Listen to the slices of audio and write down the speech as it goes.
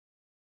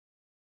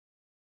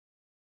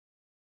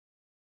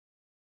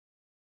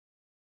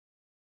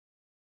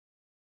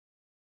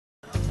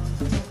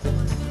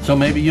So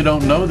maybe you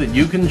don't know that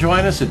you can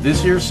join us at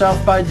this year's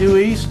South by Due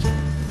East?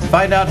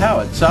 Find out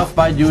how at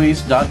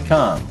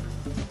southbydueeast.com.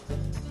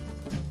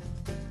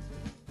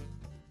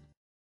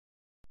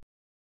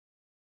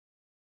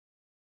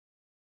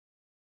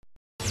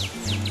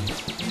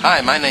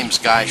 Hi, my name's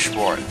Guy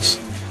Schwartz.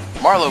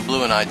 Marlo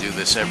Blue and I do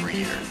this every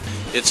year.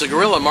 It's a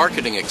guerrilla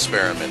marketing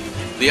experiment.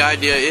 The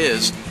idea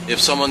is, if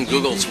someone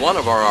Googles one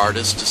of our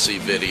artists to see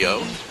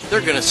video,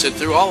 they're going to sit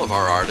through all of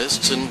our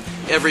artists and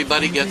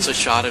everybody gets a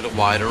shot at a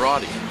wider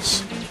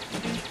audience.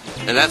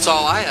 And that's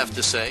all I have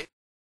to say.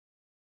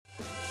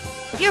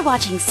 You're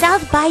watching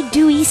South by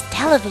Due East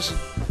Television.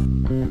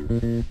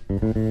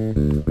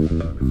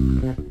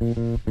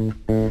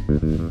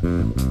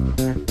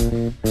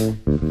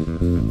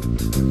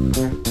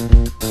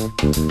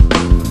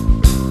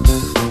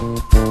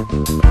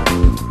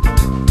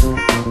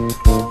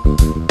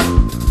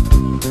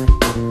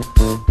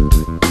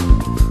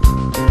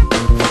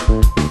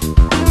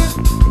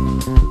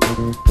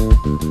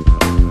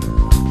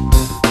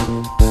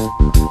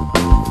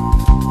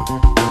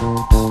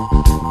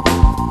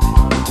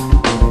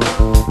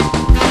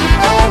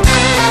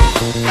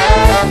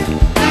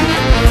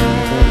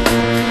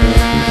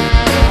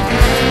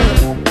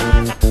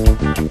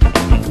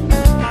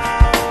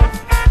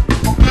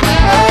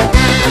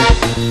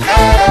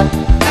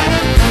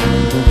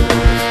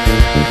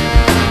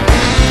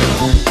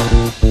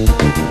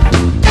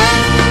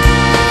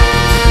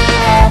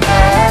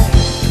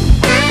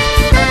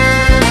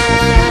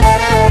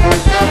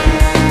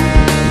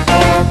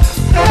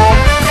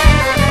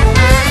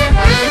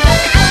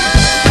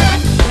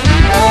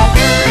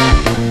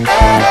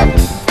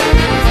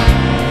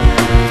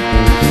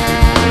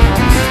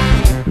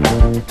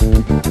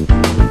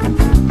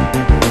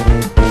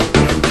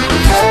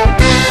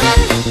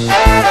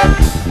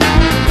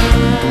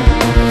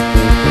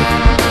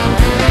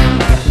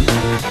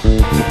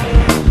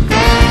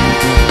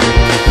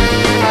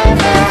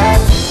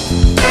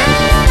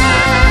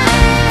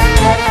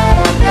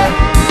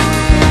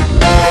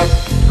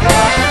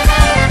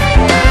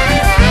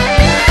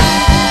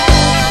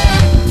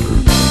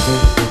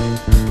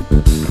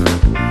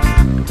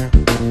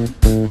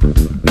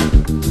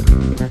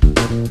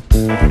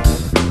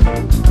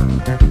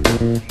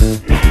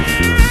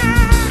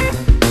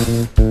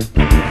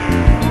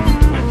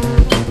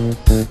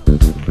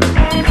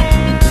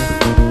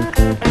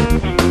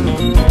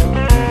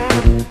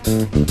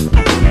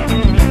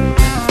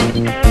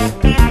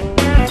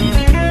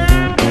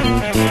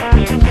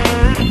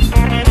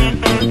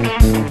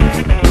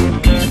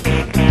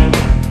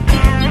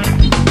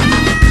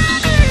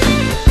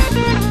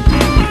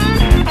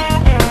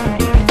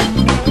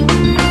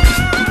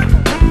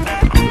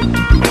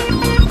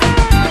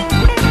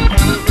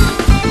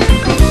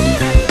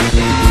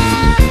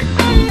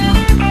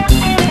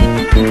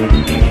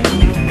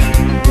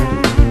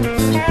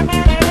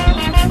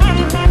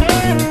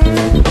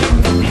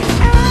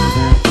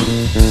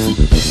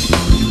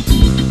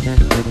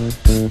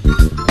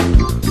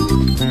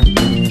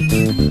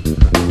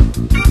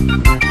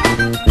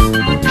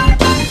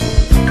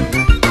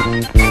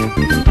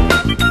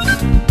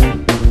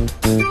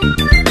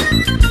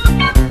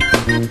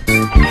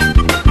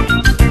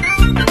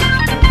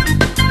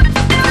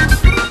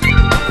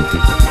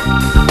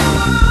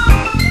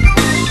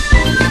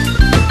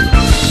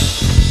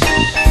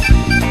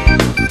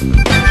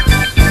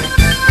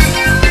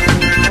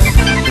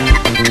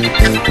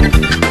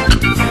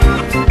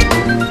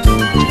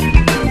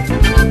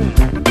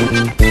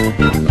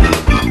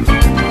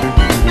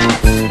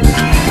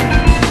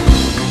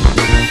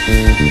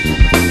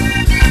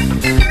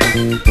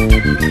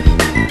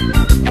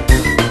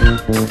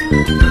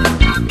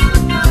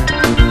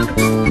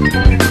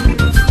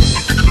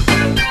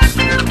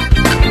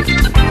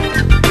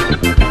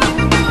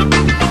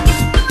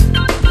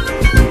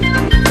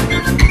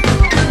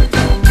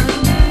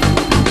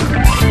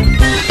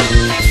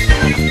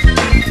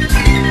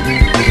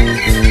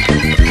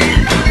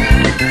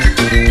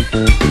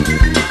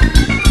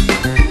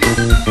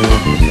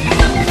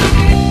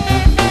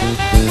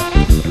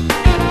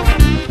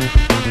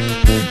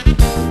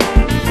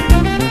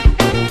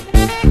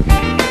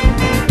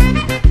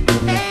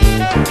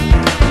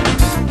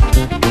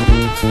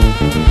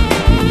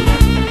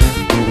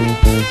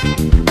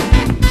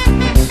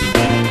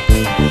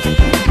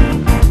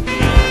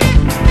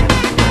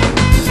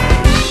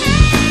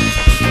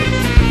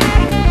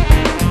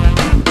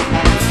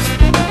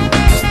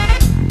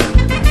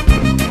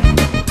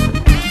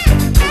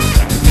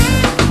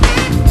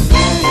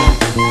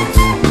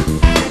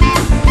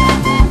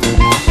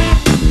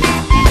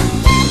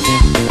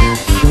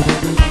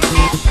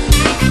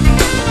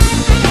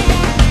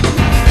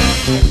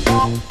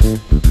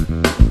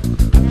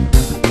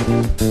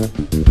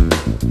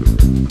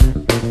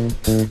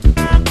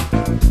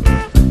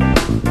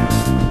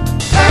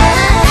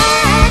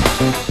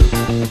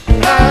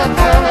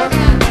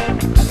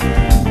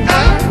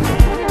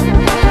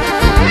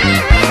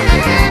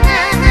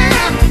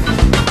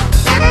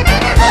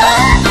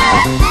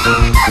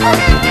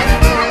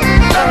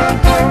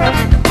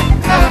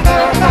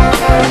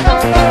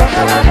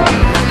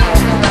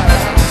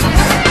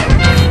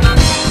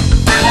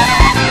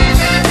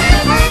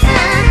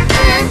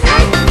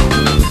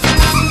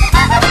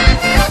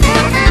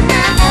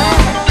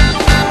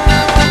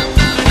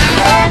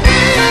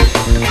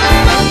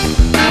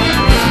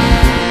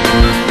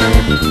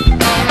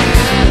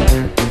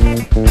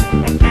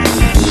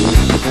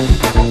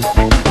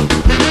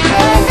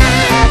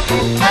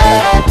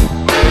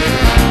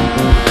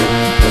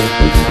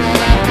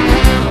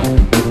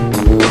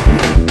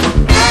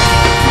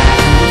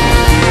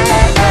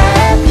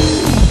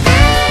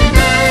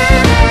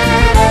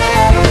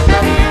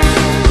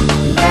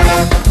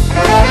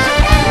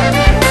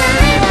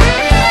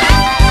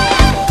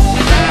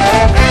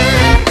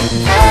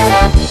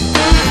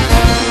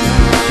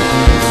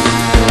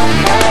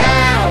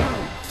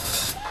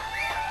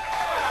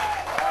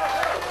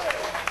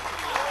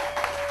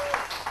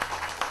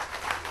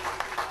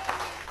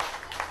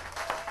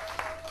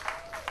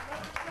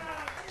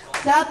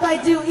 South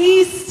by Due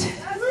East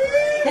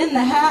in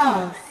the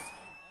house.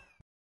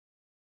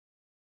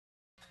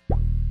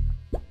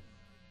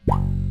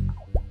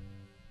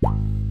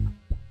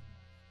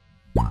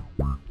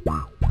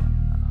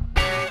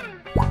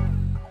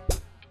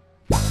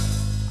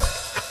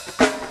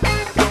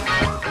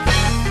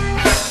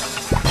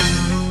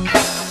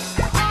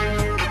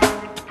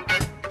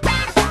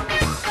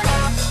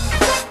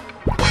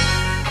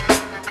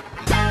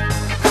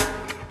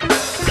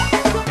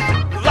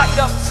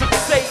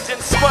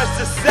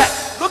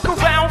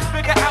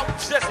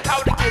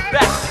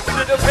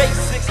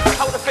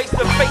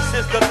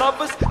 The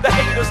lovers, the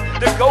haters,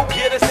 the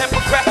go-getters and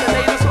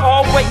procrastinators,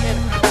 all waiting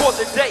for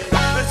the day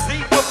the Z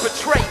will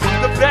betray.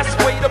 The best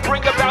way to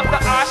bring about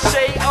the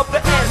ashe of the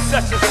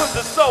ancestors to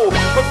the soul.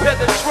 Prepare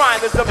the shrine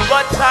as the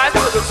blood ties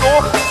to the soul.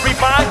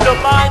 Remind the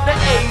line, the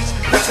age,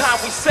 the time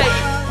we save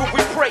when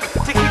we pray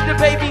to keep the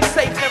baby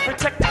safe and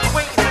protect the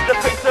queens in the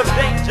face of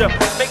danger.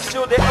 Make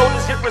sure their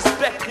elders get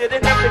respected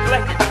and never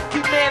neglected.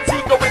 Keep man's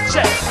ego in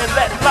check and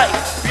let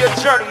life be a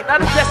journey,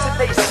 not a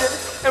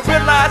destination. And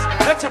realize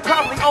that you're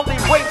probably only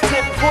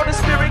waiting for the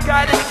spirit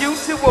guiding you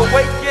to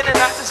awaken. And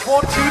I just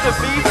want you to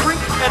be free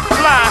and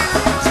fly.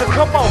 So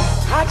come on,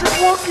 I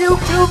just want you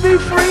to be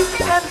free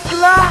and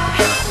fly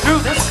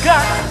through the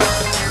sky.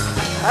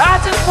 I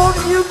just want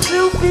you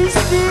to be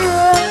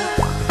still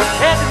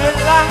and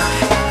rely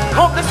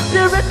on the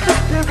spirit, the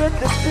spirit,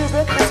 the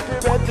spirit, the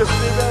spirit, the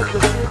spirit, the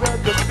spirit,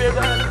 the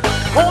spirit.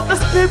 On the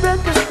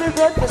spirit, the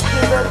spirit, the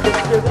spirit, the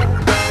spirit.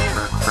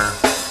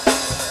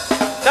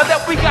 Now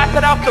that we got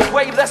that out the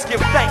way, let's give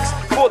thanks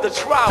for the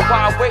trial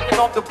while waiting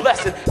on the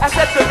blessing. As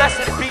that the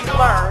lesson be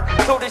learned,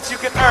 so that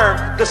you can earn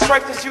the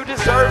strength that you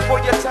deserve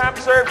for your time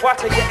served.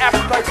 Watch till your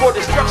appetite for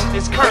destruction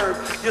is curbed.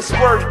 Your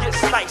swerve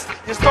gets nice.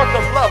 You start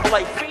to love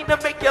life, fiend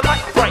to make your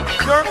life bright.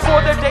 Yearn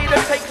for the day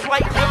to take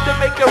flight, live to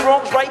make your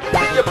wrongs right.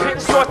 Then your pen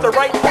starts to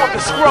write on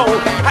the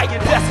scroll. How your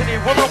destiny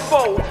will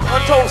unfold.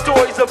 Untold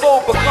stories of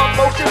old become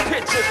motion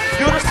pictures.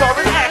 You're the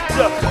starring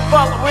actor,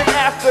 following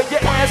after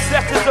your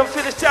ancestors'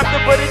 unfinished chapter,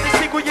 but in the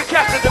sequel you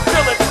capture the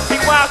villain.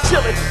 Meanwhile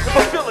chilling and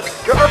fulfilling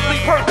your earthly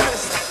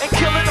purpose and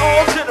killing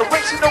all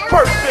generational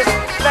purpose.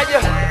 Now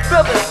you're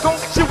feeling,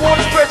 don't you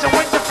want to spread your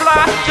wings and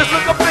fly? Just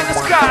look up in the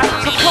sky,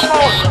 so come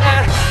on.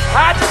 And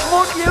I just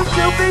want you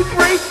to be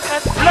free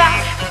and fly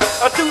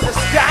through the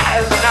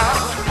skies now.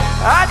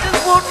 I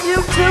just want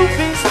you to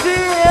be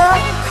still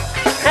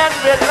and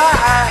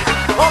rely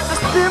on the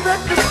spirit,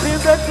 the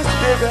spirit, the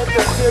spirit,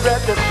 the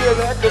spirit, the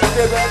spirit, the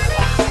spirit.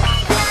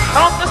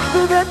 On the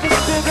spirit, the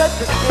spirit,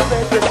 the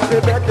spirit, the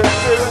spirit, the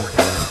spirit.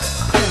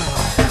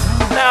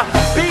 Now,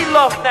 be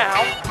love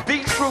now,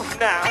 be truth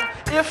now.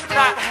 If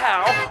not,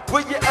 how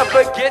will you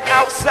ever get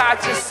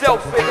outside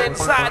yourself and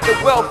inside the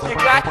wealth you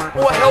got?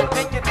 More help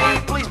than you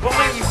need, please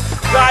believe.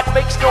 God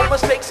makes no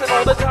mistakes, and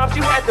all the times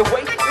you had to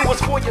wait, it was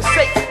for your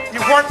sake.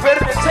 You weren't ready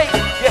to take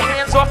your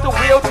hands off the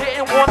wheel,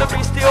 didn't want to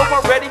be still,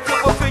 but ready to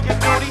fulfill your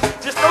duty.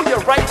 Just know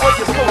you're right where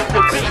you're supposed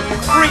to be.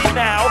 Free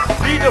now,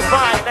 be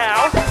divine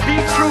now, be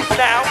truth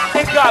now,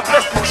 and God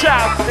bless the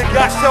child. And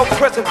God's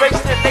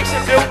self-preservation and nation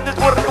building is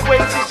one of the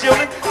ways He's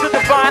yielding to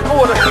divine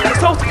order. It's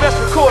supposed to best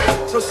recorded,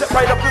 so step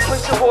right up and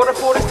place your order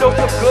for this dose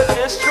of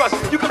goodness. Trust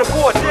you can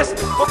afford this,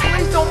 but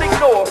please don't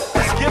ignore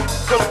this gift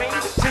from me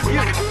to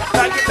you.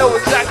 Now you know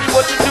exactly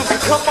what to do, so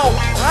come on.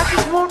 I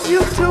just want you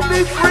to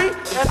be free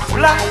and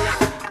fly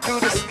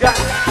through the sky.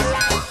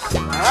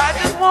 I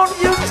just want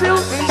you to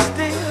be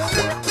still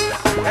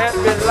and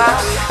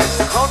rely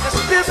on the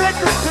spirit,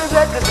 the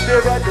spirit, the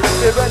spirit, the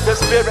spirit, the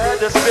spirit,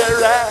 the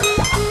spirit.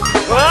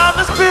 On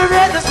the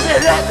spirit, the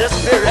spirit, the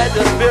spirit,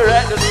 the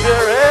spirit, the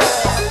spirit.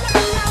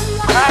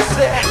 I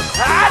said,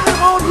 I just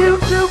want you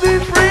to be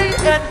free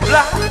and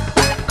fly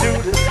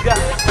through the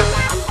sky.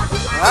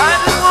 I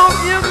just want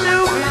you to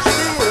be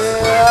still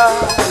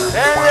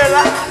and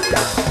rely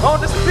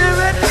on the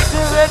spirit, the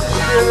spirit, the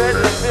spirit,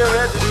 the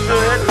spirit, the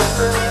spirit, the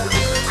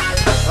spirit.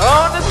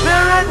 On the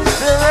spirit, the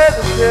spirit,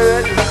 the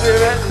spirit, the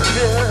spirit, the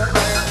spirit.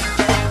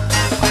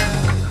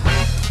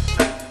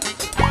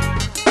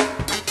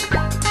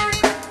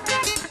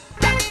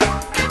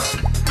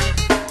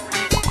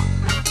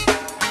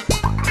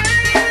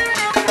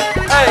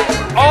 Hey,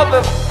 all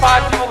the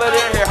 5 people that are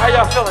in here, how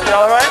y'all feeling?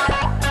 Y'all alright?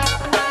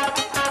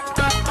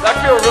 I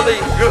feel really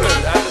good.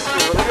 I just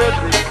feel really good.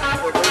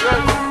 Really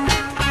good.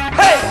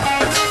 Hey!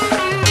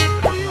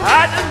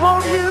 I just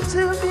want you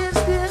to be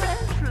still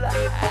and fly.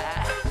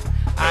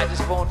 I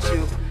just want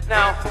you.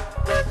 Now,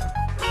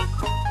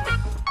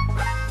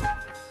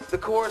 the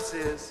chorus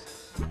is,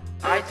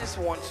 I just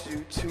want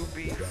you to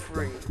be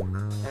free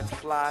and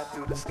fly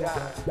through the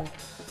sky.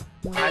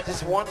 I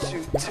just want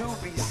you to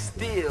be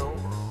still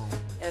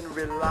and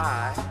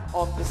rely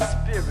on the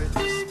spirit,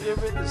 the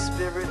spirit, the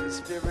spirit, the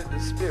spirit, the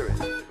spirit.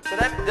 So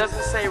that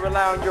doesn't say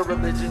rely on your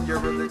religion, your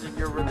religion,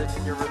 your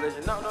religion, your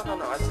religion. No, no, no,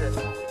 no. I said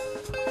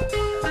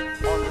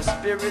on the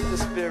spirit, the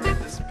spirit,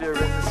 the spirit,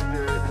 the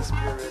spirit, the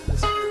spirit, the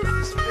spirit,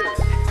 the spirit.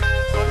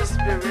 On the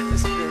spirit, the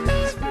spirit,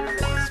 the spirit,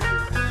 the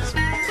spirit, the spirit, the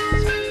spirit, the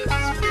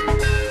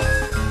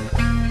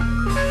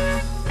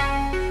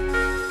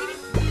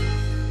spirit.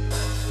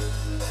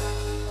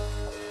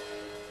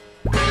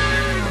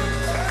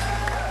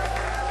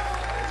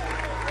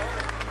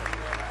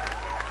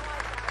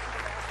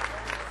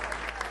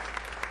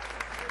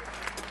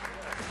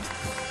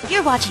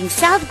 You're watching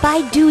South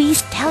by Due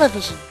East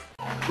Television.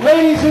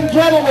 Ladies and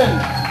gentlemen,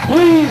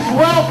 please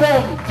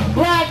welcome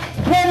Black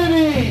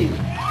Kennedy.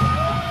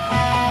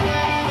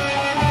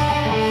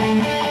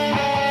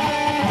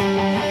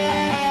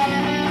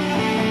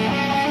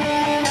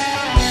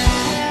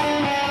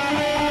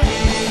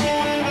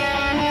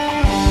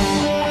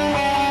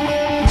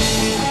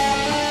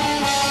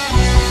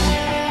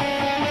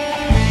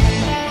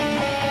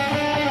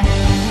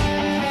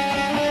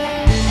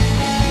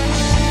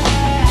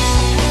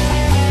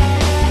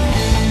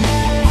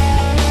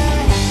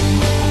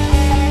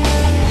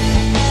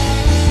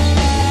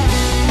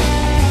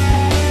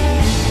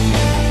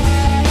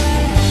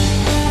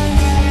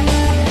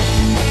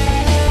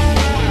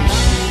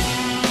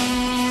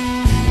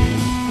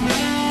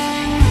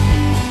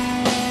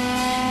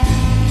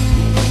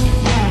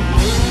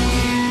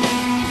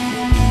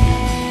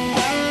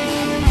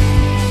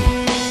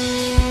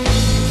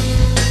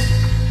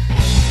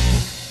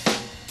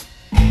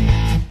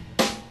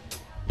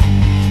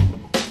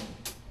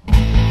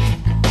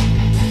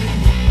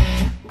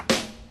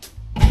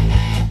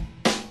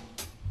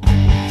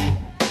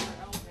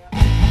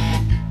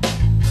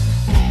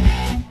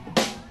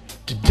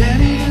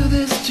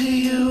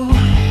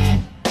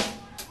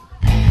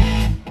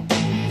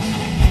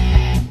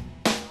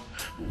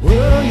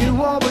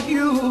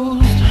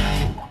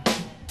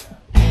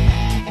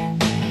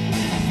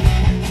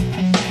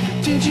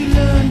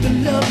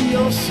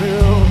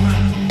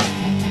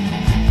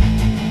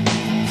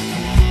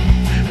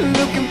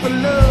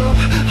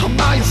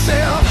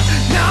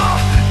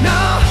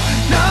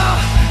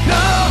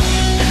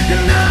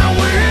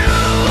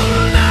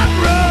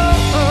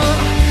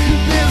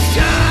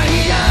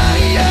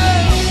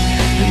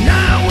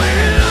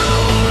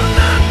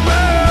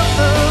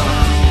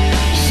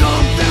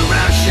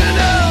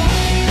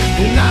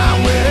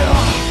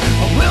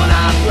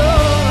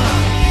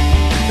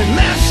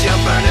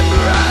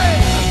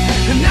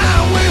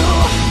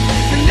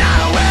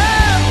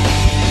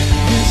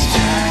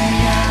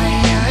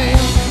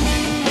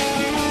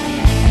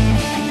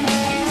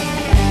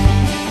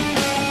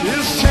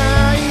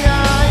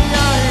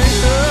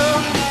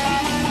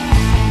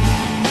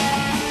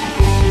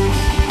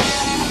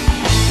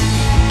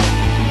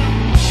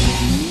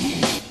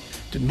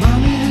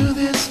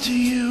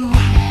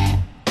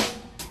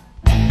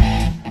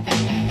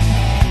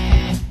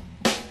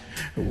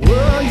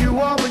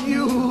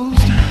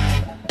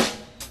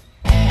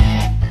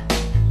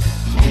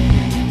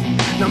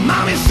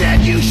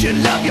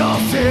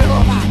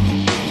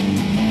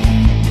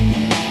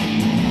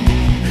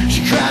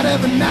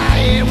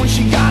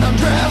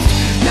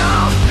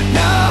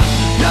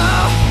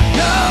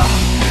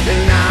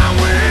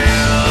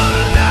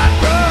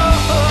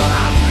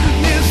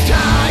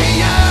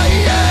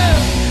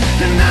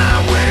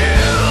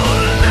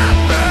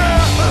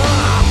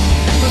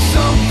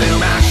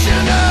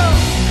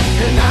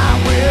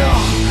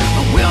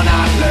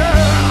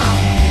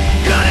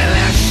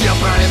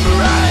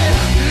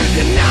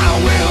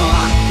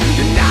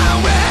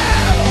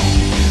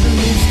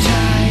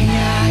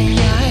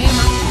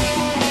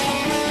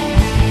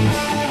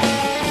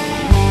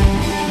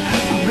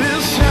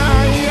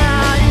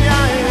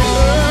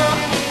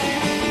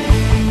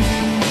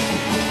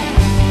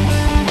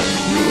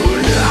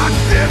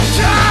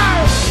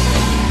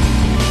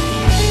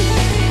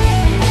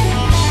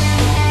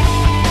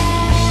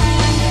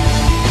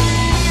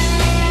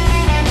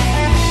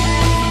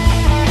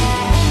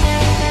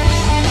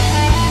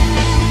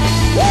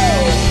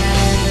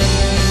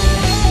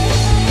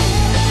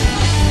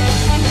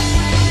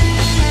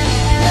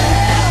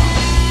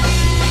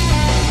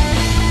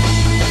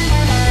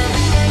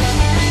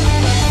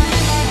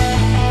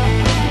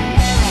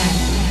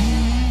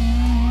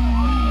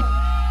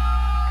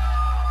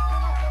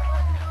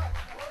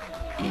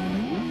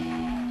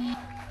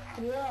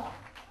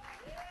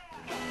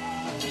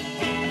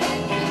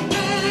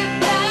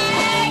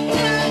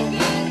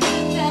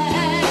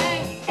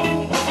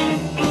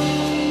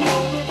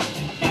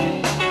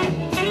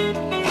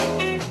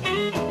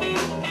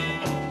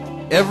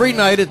 Every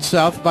night at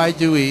South by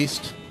Due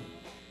East,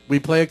 we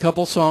play a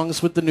couple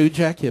songs with the new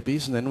Jack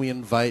Hippies, and then we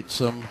invite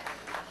some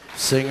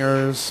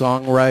singers,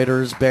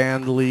 songwriters,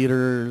 band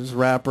leaders,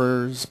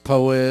 rappers,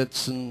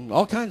 poets, and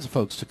all kinds of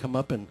folks to come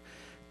up and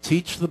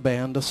teach the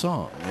band a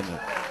song. And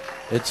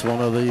it's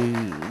one of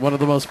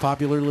the most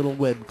popular little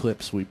web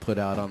clips we put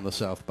out on the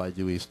South by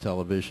Due East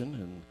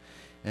television,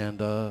 and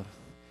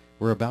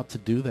we're about to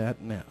do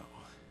that now.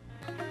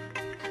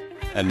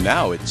 And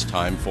now it's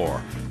time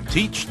for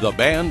Teach the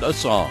Band a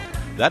Song,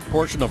 that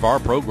portion of our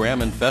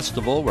program and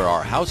festival where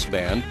our house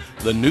band,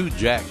 the new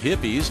Jack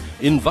Hippies,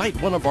 invite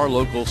one of our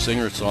local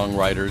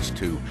singer-songwriters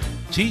to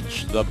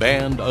teach the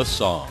band a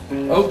song.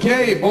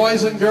 Okay,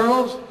 boys and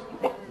girls,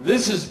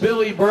 this is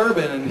Billy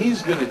Bourbon, and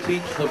he's going to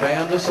teach the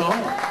band a song.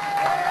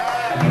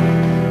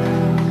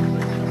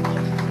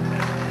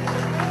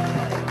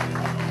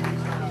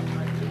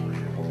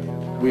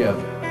 We have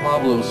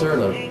Pablo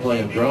Cerda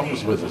playing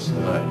drums with us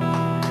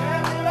tonight.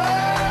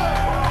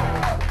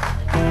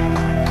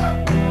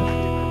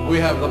 We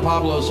have the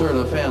Pablo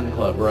Cerda fan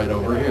club right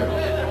over here.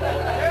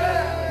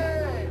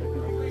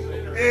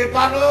 Hey,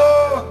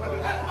 Pablo!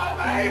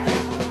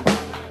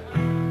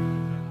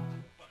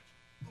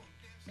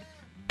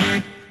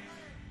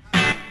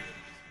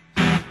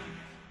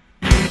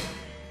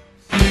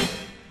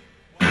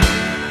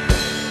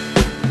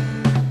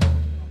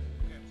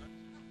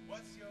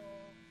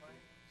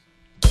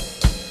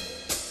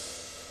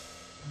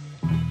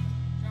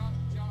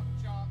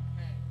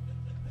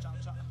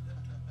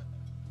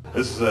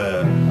 This is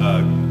a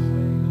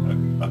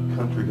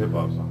country hip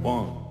hop song.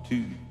 1,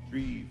 2,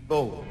 3,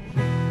 4.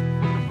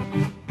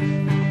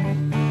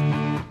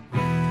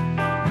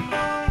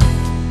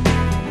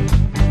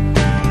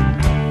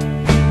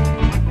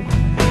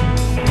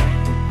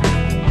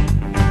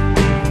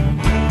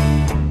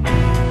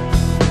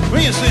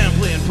 Me and Sam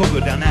playing poker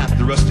down at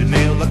the Rusty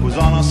Nail. Luck was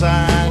on our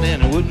side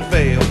and it wouldn't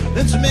fail.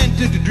 Then some men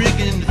took to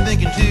drinking and to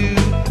thinking too.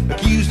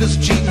 Accused us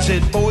of cheating,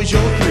 said, boys,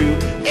 you're through.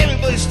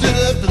 Everybody stood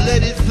up to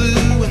let it flew.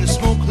 When the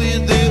smoke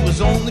cleared, there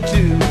was only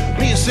 2.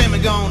 Me and Sam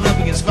had gone up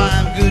against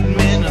 5 good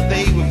men. If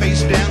they were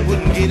face down,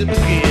 wouldn't get up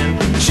again.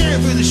 The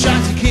sheriff threw the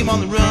shots, he came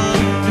on the run.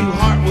 Blue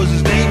Hart was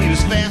his name, he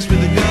was fast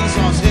with a gun.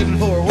 Saw us heading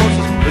for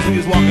horses as he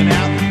was walking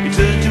out. He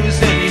turned to his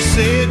head and he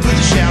said with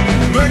a shout,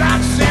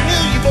 Murdoch,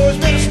 Samuel, you boys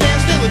better stand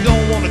still. I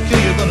don't want to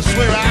kill you, but I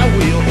swear I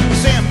will.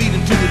 Sam beat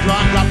him to the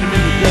draw, dropped him in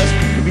the dust.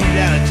 We beat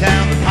down in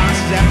town, the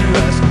posse's after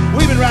us.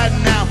 We've been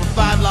riding now for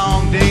 5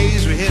 long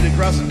days. We headed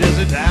across the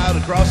desert, out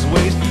across the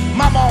waste.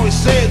 Mom always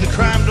said the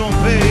crime don't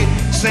pay.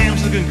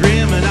 Sam's looking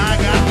grim and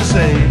I got to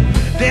say,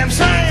 damn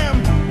Sam,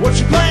 what's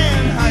your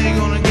plan? How you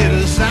gonna get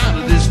us out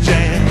of this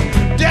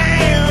jam?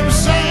 Damn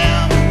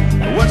Sam,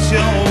 what's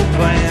your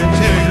plan?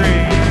 Terry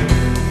Green.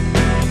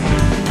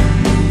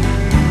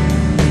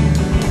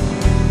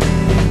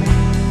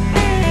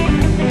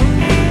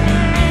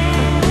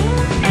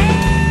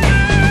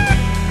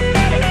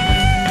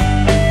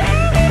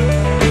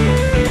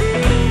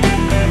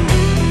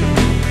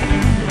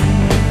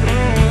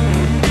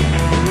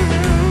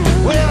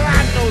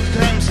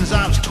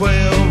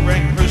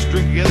 Ranked first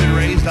drink together,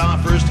 raised our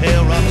first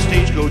hell, robbed the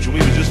stagecoach when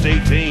we was just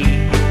 18.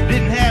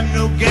 Didn't have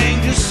no gang,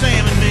 just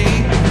Sam and me.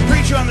 The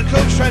preacher on the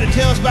coach tried to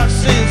tell us about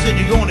sin, said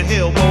you're going to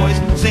hell, boys.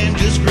 Sam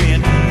just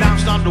grinned. Now I'm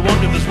starting to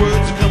wonder if his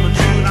words are coming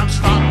true, and I'm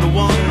starting to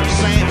wonder if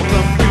Sam will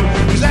come through.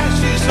 Cause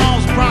actually he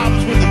solves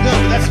problems with the gun,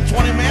 but that's a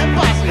 20-man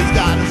posse that's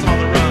got us on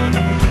the run.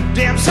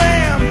 Damn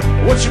Sam,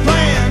 what's your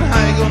plan?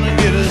 How you gonna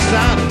get us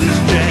out of this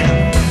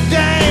jam?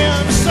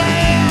 Damn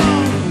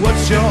Sam,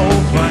 what's your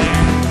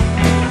plan?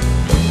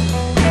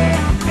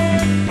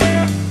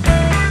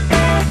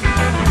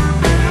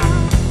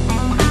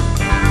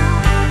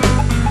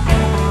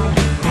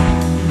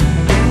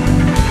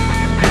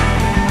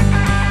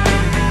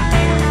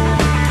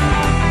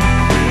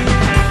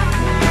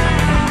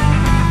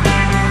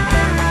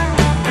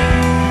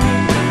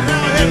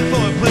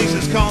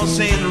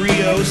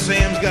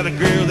 Sam's got a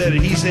girl that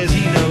he says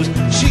he knows.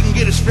 She can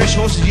get us fresh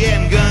horses, yeah,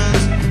 and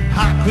guns.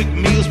 Hot, quick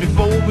meals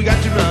before we got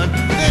to run.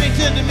 Then he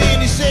turned to me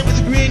and he said with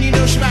a grin, you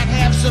know she might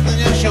have something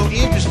else you're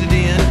interested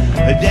in.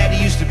 Her daddy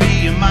used to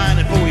be a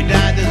miner before he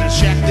died. There's a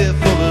shack there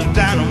full of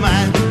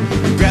dynamite.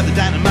 We grabbed the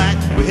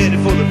dynamite, we headed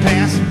for the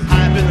pass.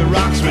 High up in the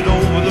rocks, right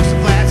overlooks the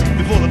flats.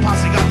 Before the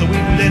posse got the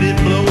weed, we let it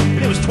blow.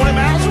 And it was 20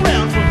 miles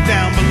around from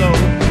down below.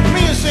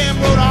 Me and Sam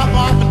rode off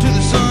into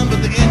the sun,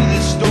 but the end of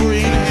this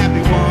story ain't a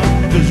happy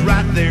one. Cause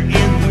right there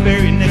in the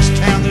very next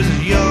town, there's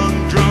this young,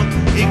 drunk,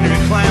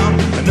 ignorant clown.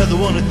 Another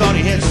one who thought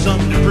he had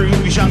something to prove.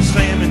 He shot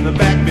Sam in the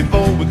back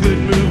before we could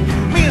move.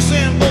 Me and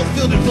Sam both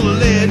filled it full of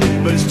lead,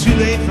 but it's too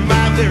late for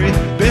my very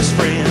best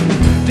friend.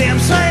 Damn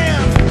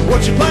Sam,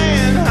 what's your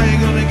plan? How you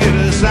gonna get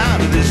us out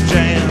of this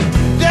jam?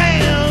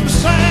 Damn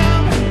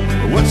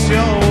Sam, what's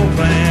your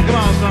plan? Come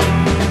on, son.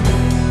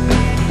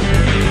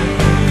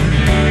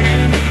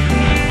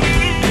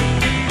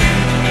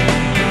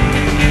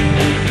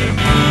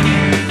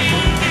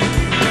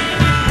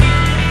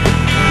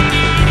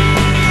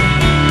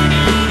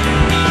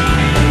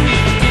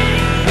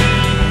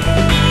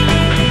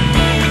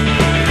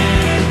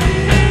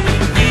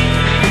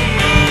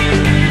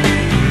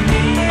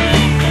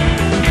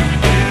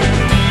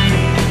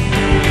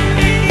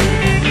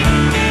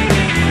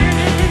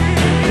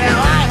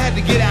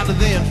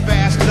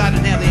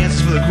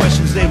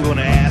 They were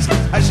gonna ask.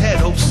 I just had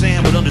hope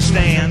Sam would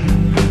understand.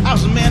 I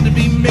was a man to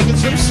be making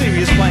some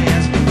serious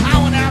plans.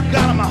 I went out,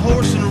 got on my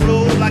horse and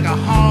rode like a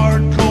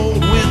hard, cold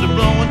wind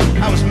a-blowing.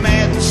 I was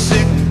mad and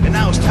sick, and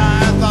I was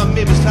tired. Thought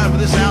maybe it's time for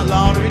this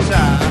outlaw to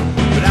retire.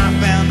 But I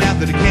found out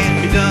that it can't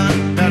be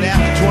done. Not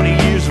after 20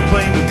 years of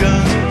playing with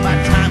guns. My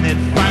time had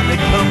finally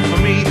come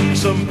for me.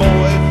 Some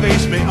boy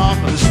faced me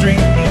off of the street.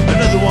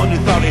 Another one who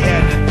thought he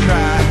had to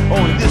try.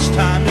 Only this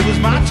time it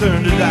was my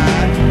turn to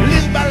die.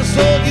 Live by the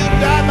sword, you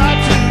die by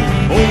 2.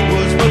 Old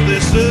words, but they're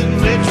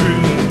certainly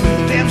true.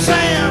 Damn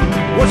Sam,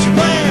 what's your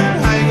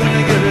plan? How you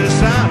gonna get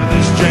us out of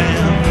this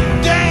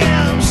jam?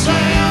 Damn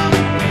Sam,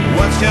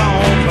 what's your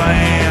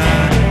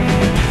plan?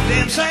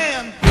 Damn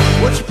Sam,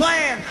 what's your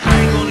plan? How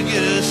you gonna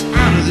get us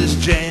out of this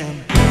jam?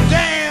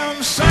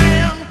 Damn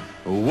Sam,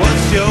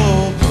 what's your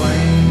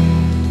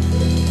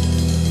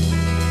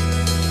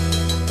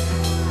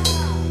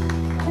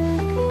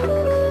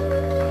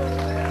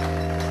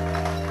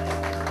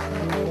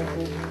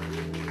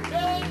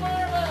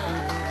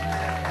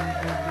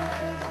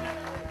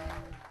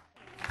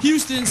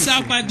Houston,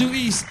 South by Due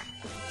East.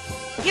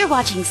 You're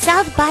watching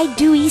South by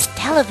Due East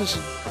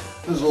Television.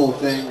 This little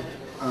thing,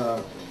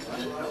 a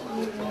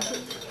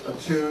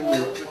tune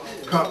that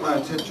caught my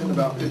attention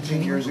about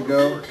 15 years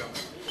ago.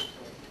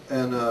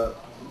 And a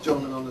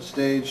gentleman on the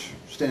stage,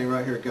 standing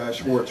right here, Guy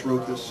Schwartz,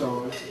 wrote this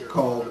song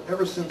called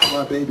Ever Since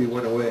My Baby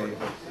Went Away.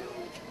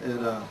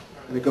 And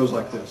it goes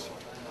like this.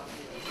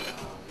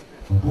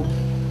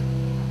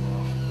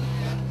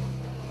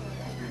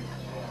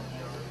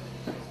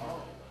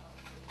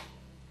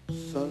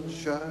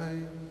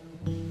 Sunshine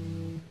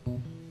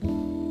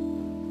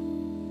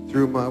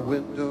through my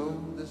window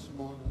this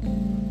morning.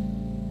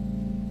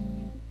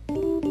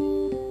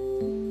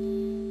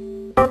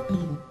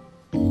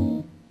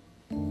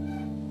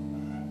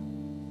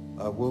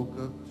 I woke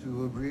up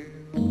to a real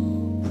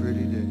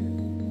pretty day.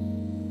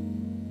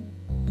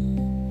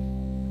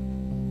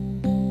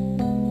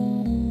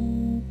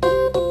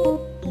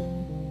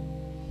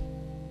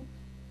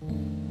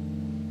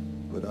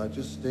 But I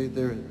just stayed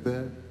there in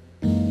bed.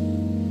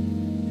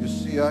 You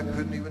see, I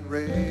couldn't even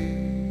raise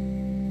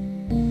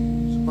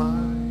my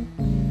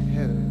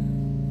head.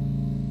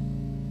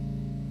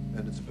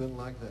 And it's been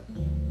like that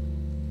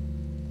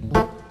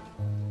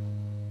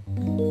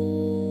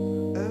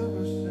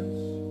ever since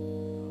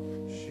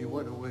she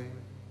went away.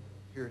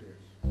 Here it is.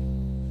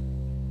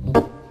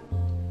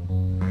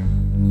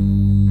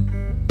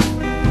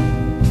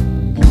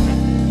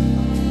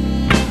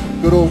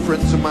 Good old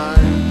friends of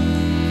mine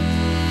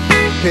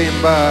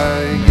came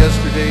by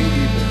yesterday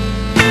evening.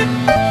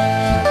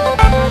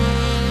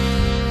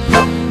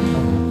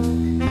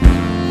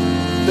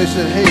 They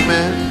said, hey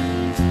man,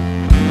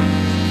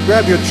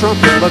 grab your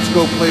trumpet, let's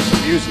go play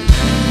some music.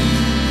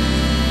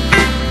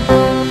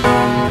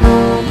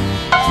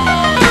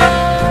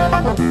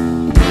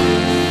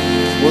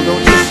 Well,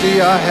 don't you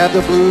see I had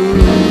the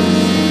blues,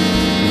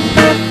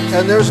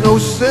 and there's no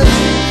sense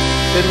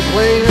in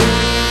playing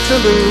to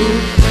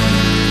lose,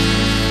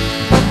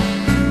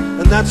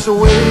 and that's the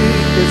way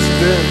it's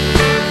been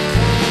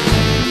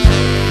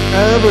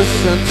ever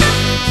since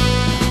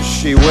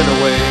she went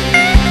away.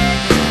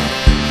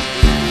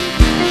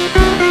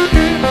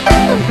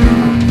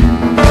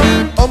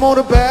 I'm on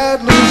a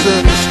bad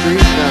losing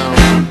streak now.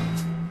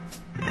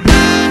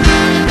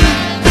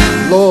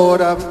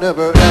 Lord, I've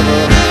never,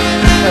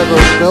 ever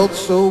felt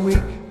so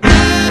weak.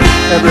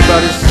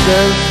 Everybody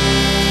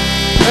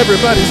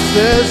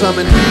says I'm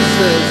in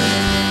pieces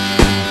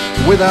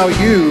without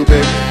you,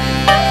 baby.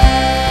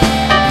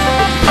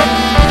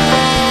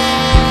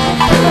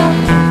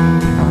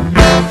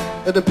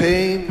 And the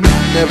pain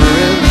never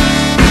ends.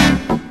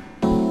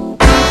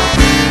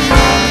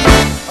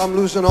 I'm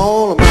losing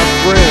all of my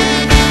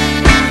friends.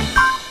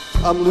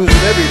 I'm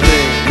losing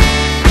everything.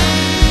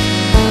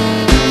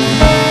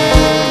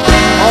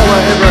 All I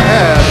ever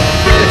had,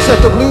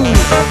 except the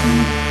blues.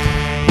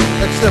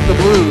 Except the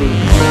blues.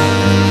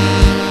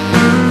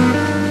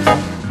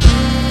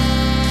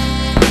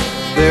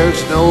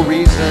 There's no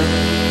reason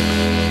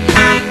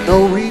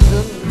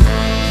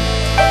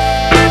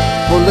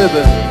for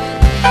living.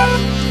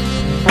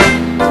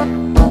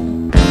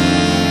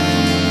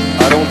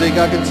 I don't think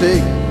I can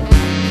take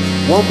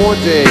one more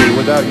day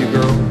without you,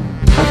 girl.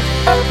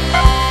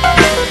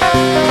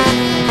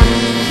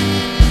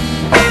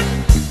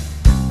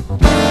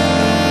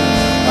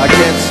 I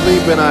can't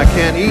sleep and I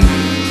can't eat.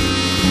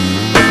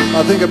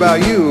 I think about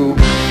you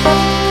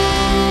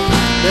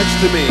next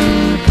to me.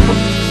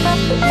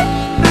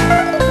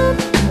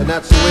 And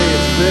that's the way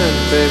it's been,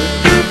 baby,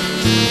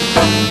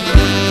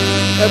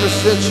 ever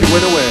since you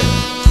went away.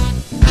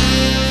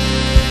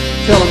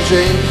 Tell him,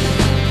 James.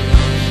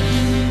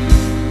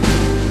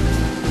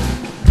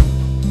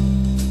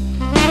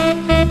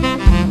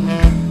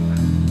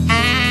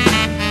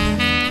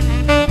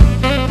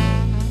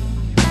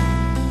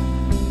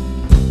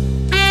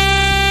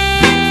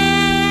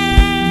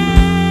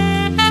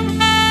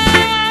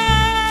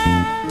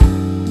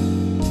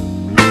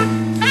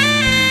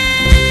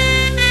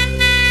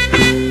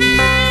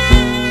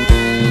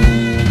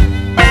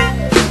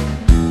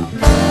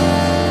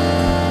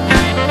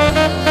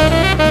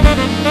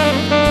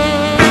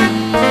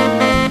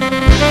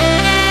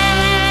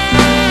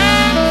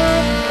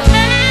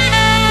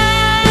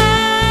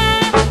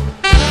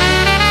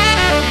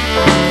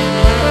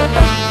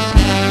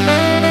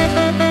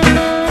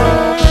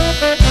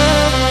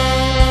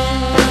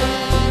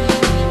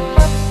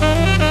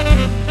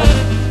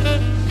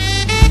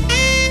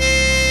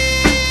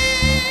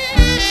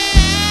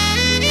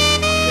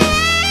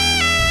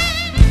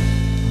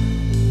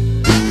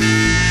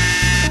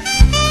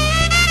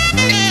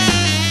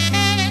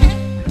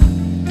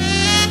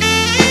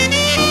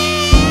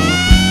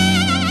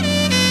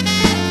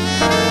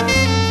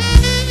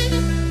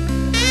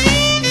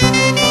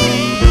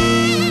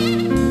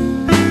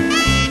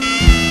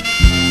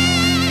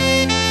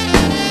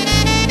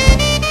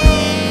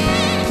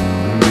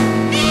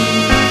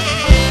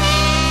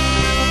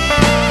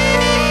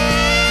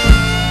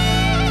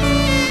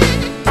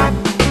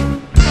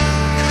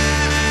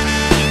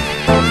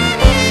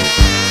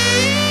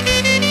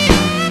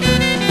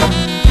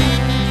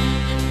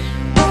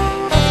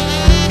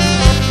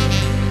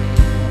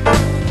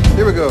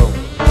 go.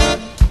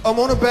 I'm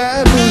on a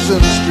bad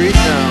losing streak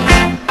now.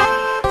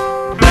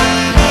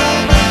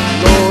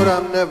 Lord,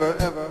 I've never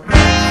ever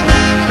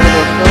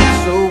felt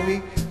so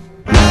weak.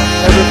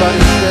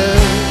 Everybody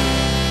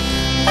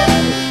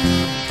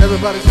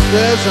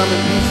says I'm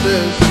in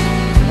pieces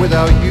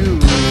without you.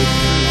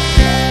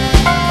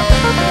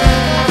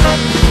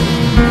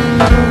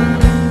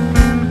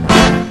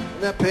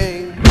 And that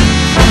pain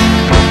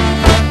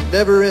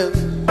never ends.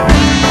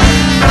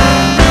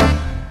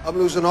 I'm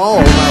losing all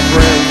my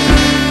friends.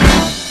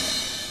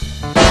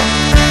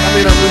 I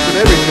mean, I'm losing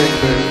everything,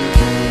 baby.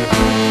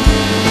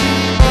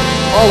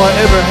 All I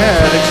ever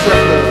had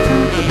except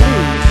the blues.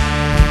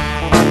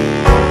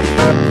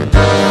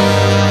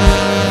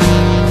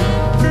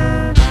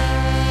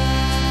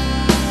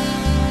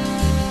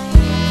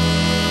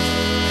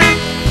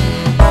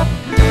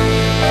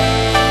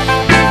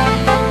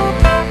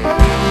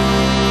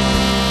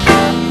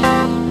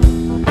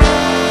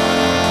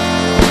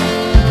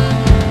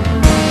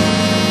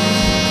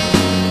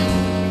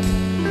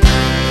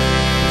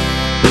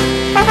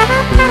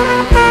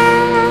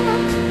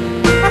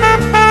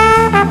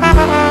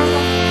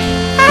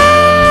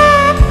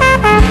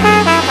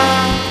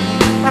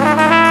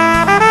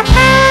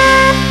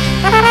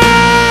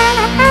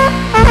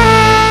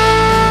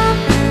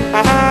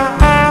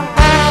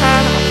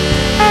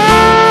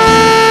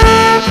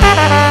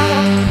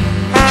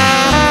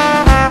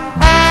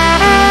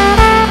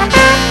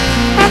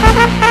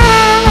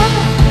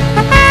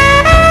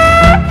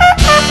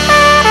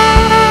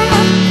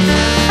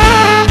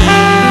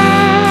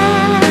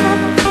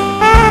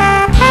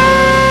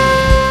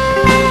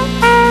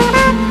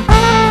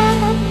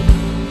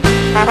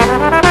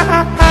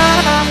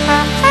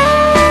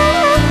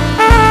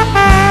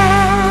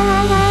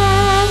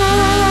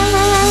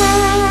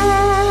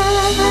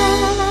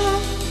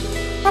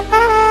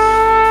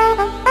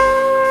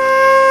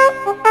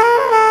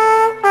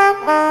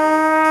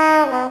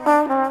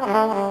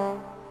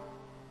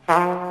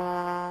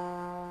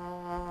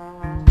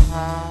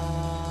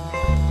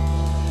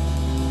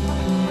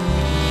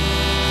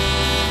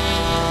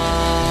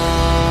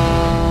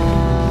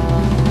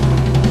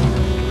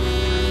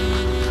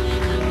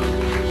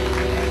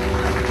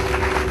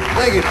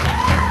 Thank you.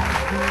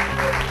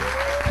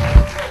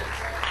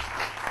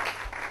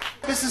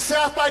 This is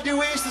South by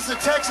Due East. This is a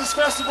Texas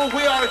festival.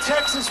 We are a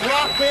Texas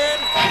rock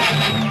band.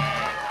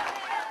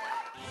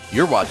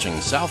 You're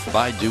watching South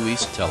by Due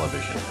East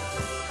Television.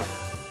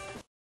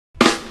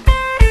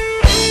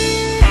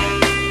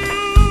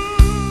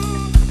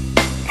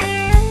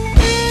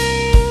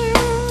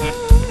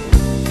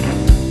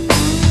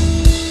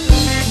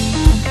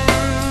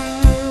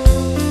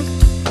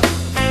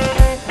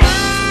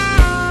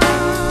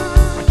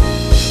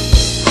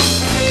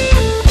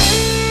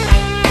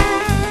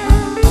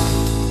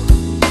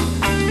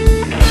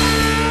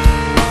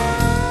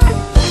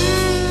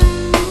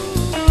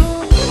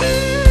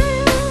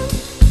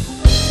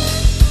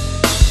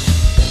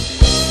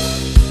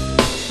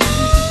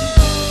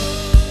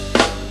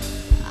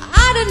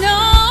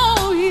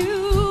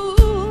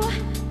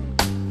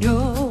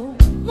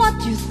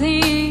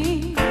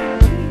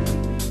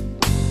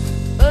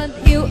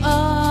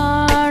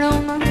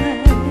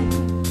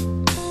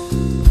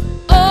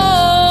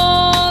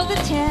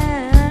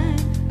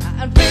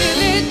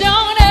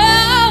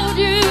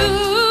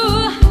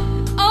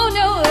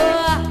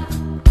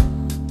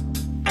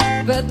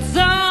 But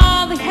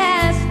something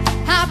has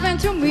happened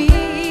to me.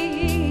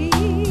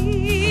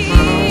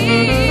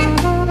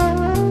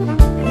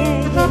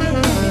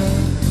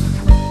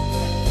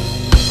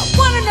 I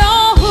wanna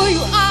know who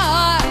you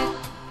are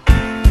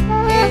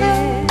and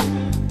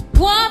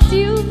what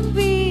you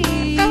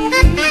feel.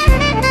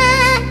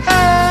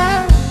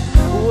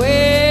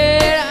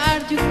 Where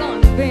are you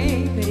going,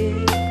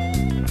 baby?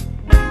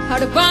 How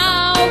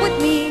about with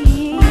me?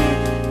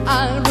 I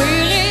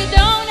really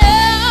don't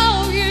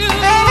know you.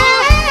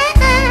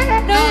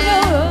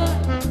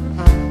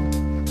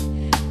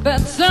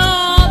 But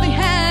something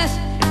has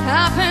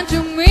happened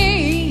to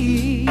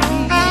me.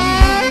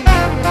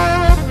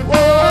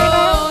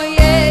 Oh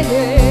yeah.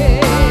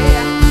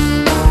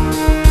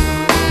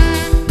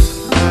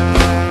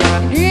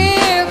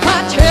 If I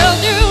tell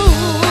you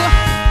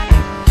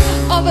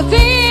all the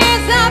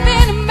things I've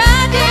been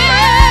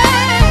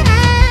imagining,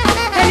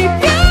 and if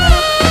you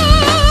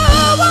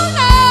won't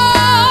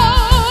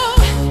know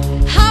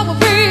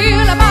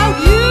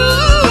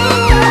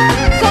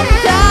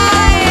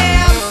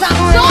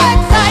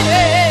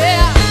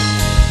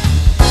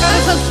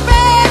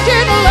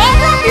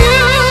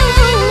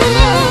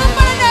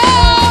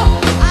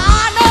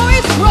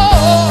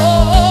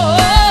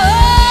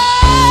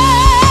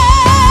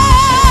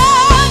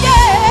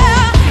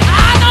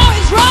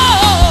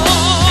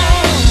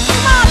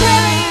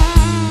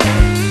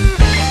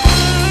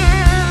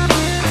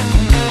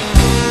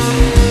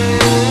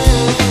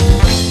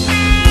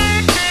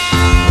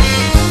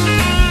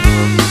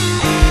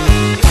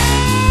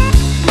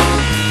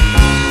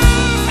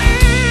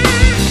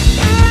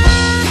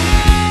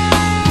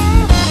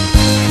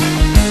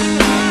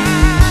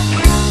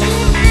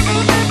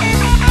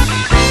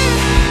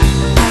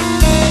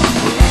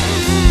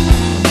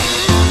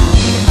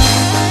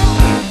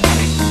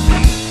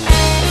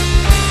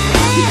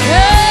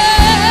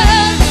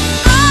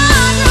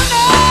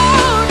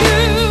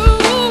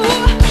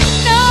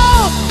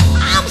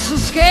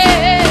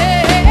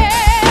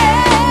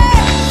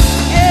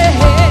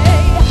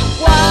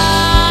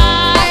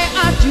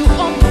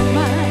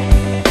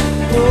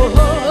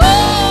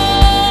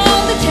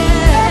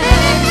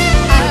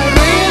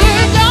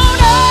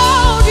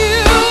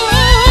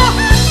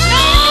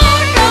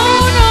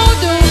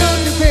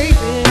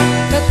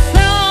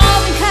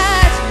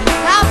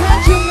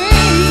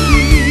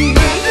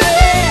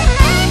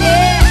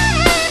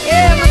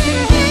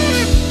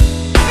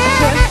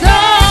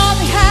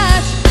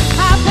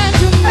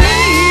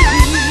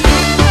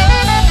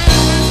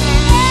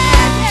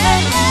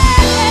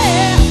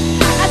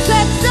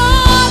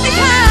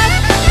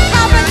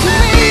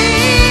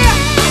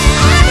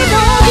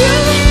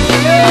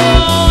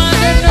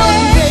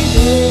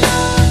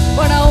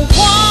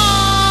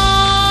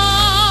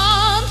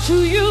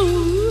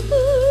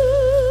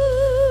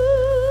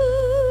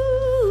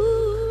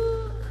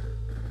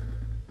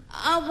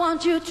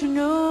you to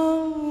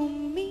know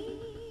me.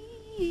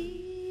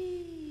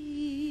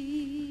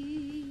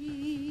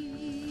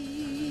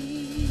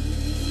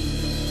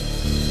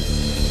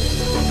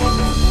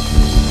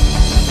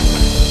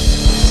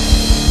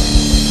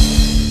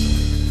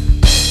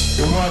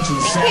 You're watching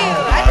South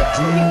by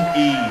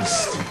Due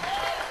East.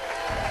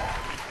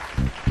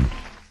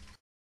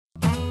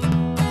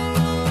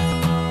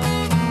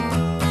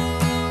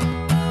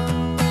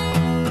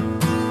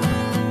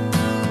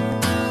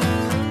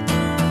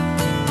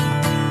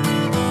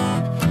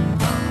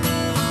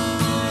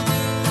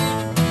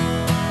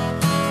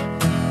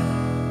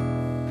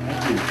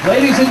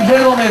 Ladies and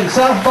gentlemen,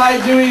 South by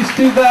Due East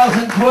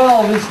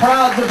 2012 is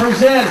proud to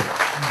present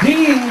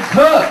Dean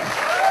Cook.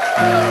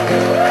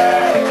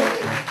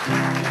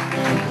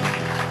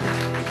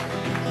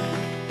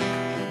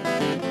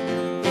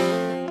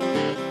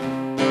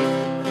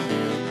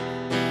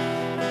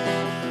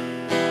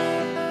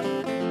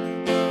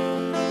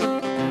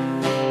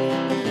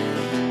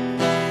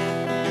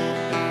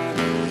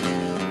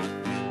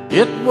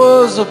 It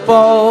was the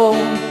fall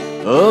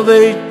of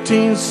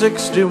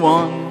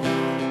 1861.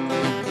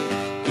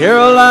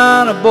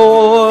 Carolina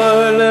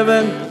boy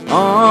living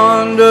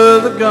under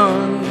the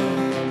gun.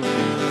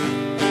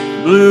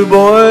 Blue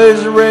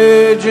boys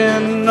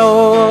raging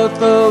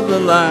north of the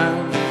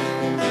line.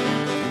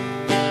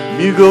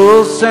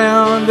 Bugles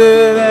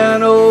sounded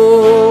and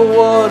oh,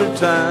 what a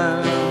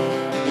time.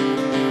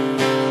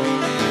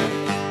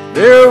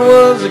 There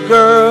was a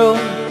girl,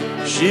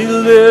 she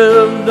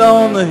lived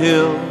on the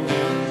hill,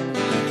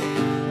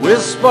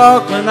 with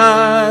sparkling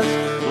eyes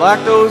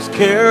like those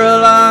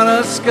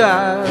Carolina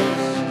skies.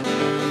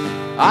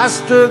 I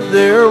stood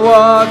there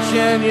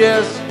watching,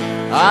 yes,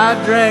 I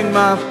drank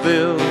my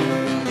fill.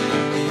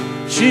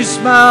 She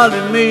smiled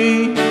at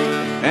me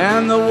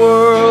and the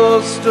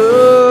world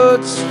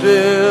stood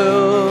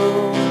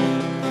still.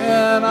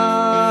 And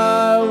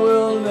I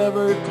will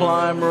never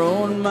climb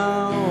Roan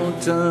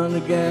Mountain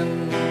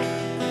again.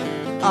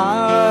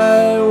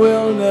 I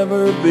will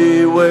never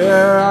be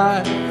where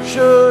I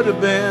should have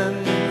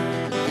been.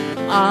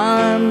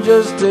 I'm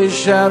just a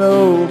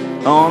shadow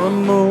on a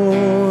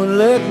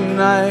moonlit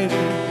night.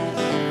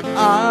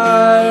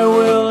 I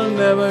will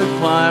never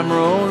climb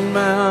Roan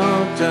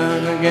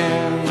Mountain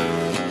again.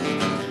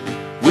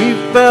 We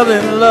fell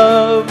in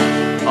love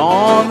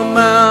on the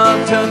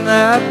mountain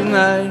that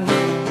night.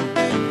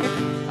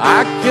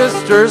 I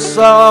kissed her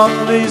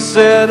softly,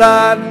 said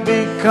I'd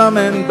be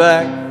coming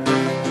back.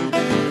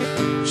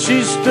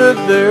 She stood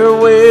there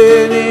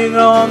waiting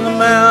on the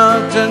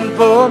mountain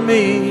for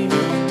me.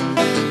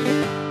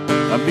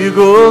 A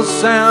bugle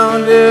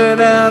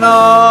sounded and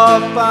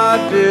off I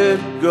did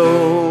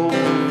go.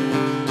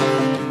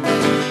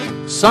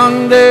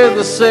 Sunday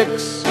the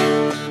 6th,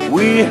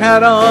 we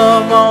had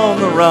 'em on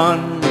the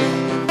run.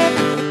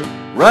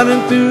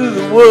 Running through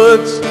the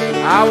woods,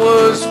 I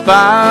was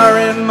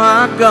firing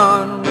my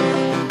gun.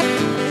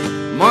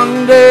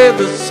 Monday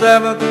the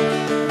 7th,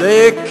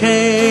 they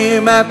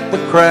came at the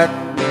crack.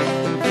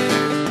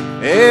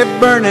 A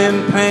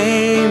burning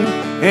pain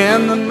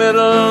in the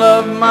middle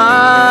of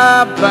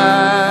my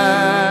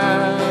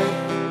back.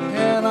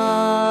 And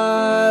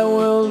I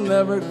will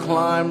never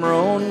climb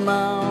Roan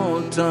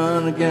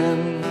Mountain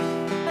again.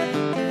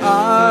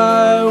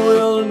 I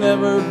will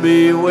never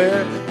be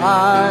where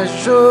I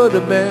should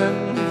have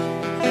been.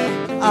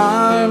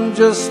 I'm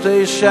just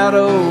a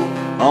shadow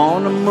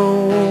on a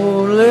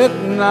moonlit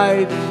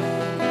night.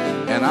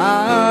 And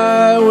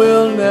I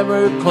will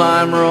never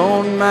climb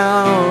Roan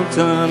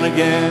Mountain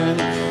again.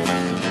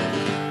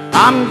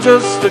 I'm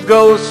just a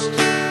ghost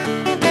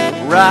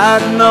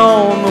riding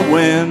on the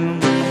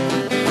wind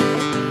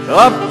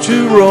up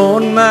to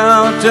Roan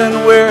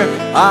Mountain where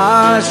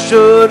I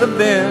should have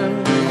been.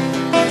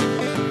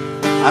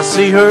 I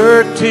see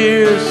her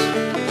tears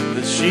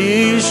that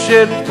she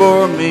shed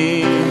for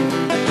me,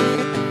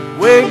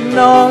 waiting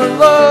on a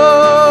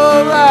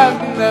love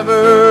that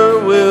never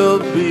will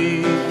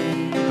be.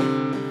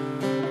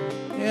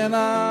 And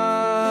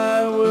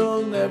I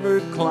will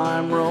never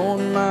climb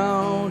Roan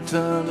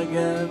Mountain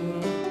again.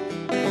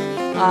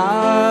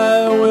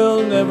 I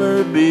will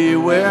never be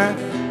where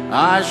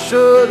I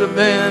should have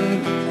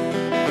been.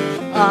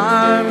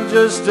 I'm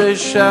just a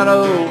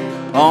shadow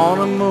on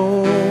a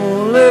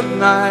moonlit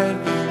night.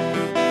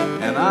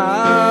 And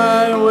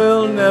I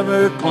will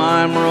never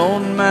climb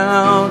Roan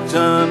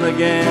Mountain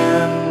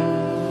again.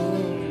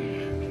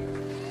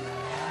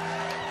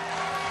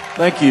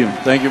 Thank you.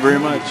 Thank you very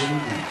much.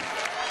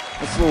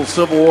 That's a little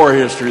Civil War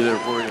history there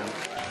for you.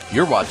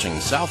 You're watching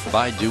South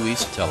by Due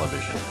East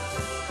Television.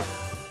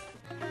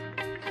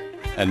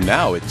 And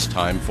now it's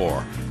time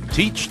for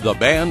Teach the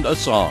Band a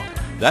Song,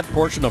 that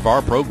portion of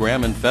our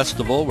program and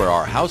festival where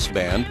our house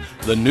band,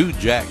 the new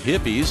Jack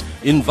Hippies,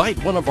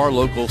 invite one of our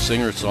local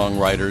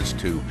singer-songwriters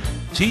to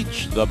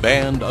teach the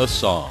band a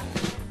song.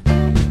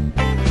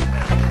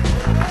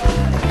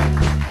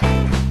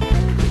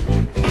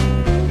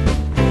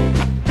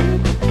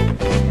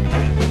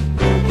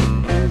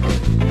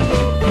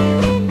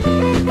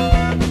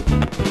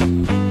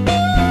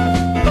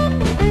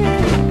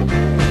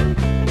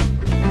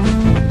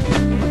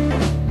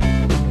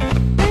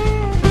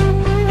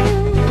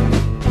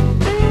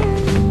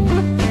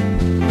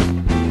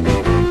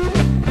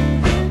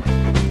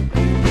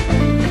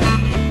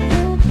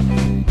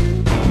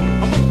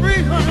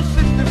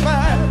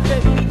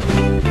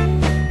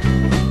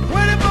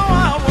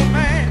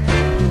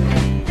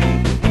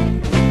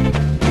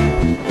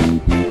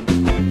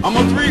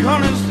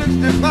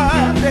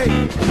 365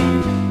 days,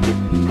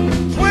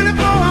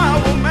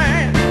 24-hour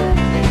man.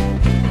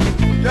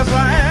 Yes,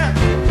 I am.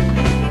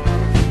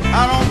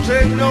 I don't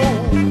take no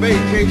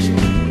vacation.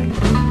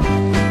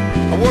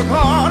 I work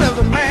hard as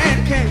a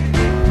man can.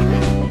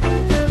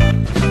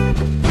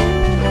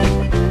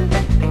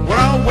 When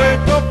I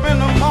wake up in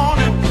the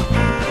morning,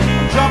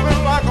 I'm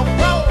jumping like a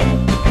frog.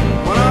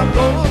 When I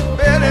go to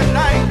bed at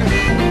night,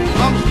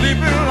 I'm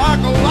sleeping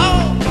like a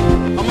log.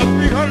 I'm a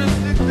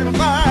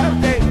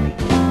 365 day,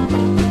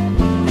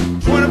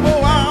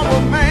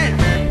 24-hour man.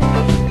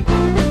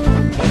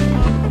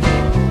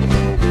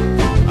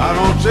 I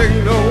don't take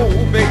no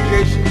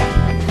vacation.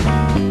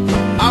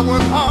 I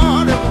work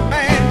hard as a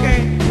man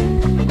can.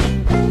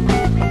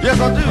 Yes,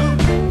 I do.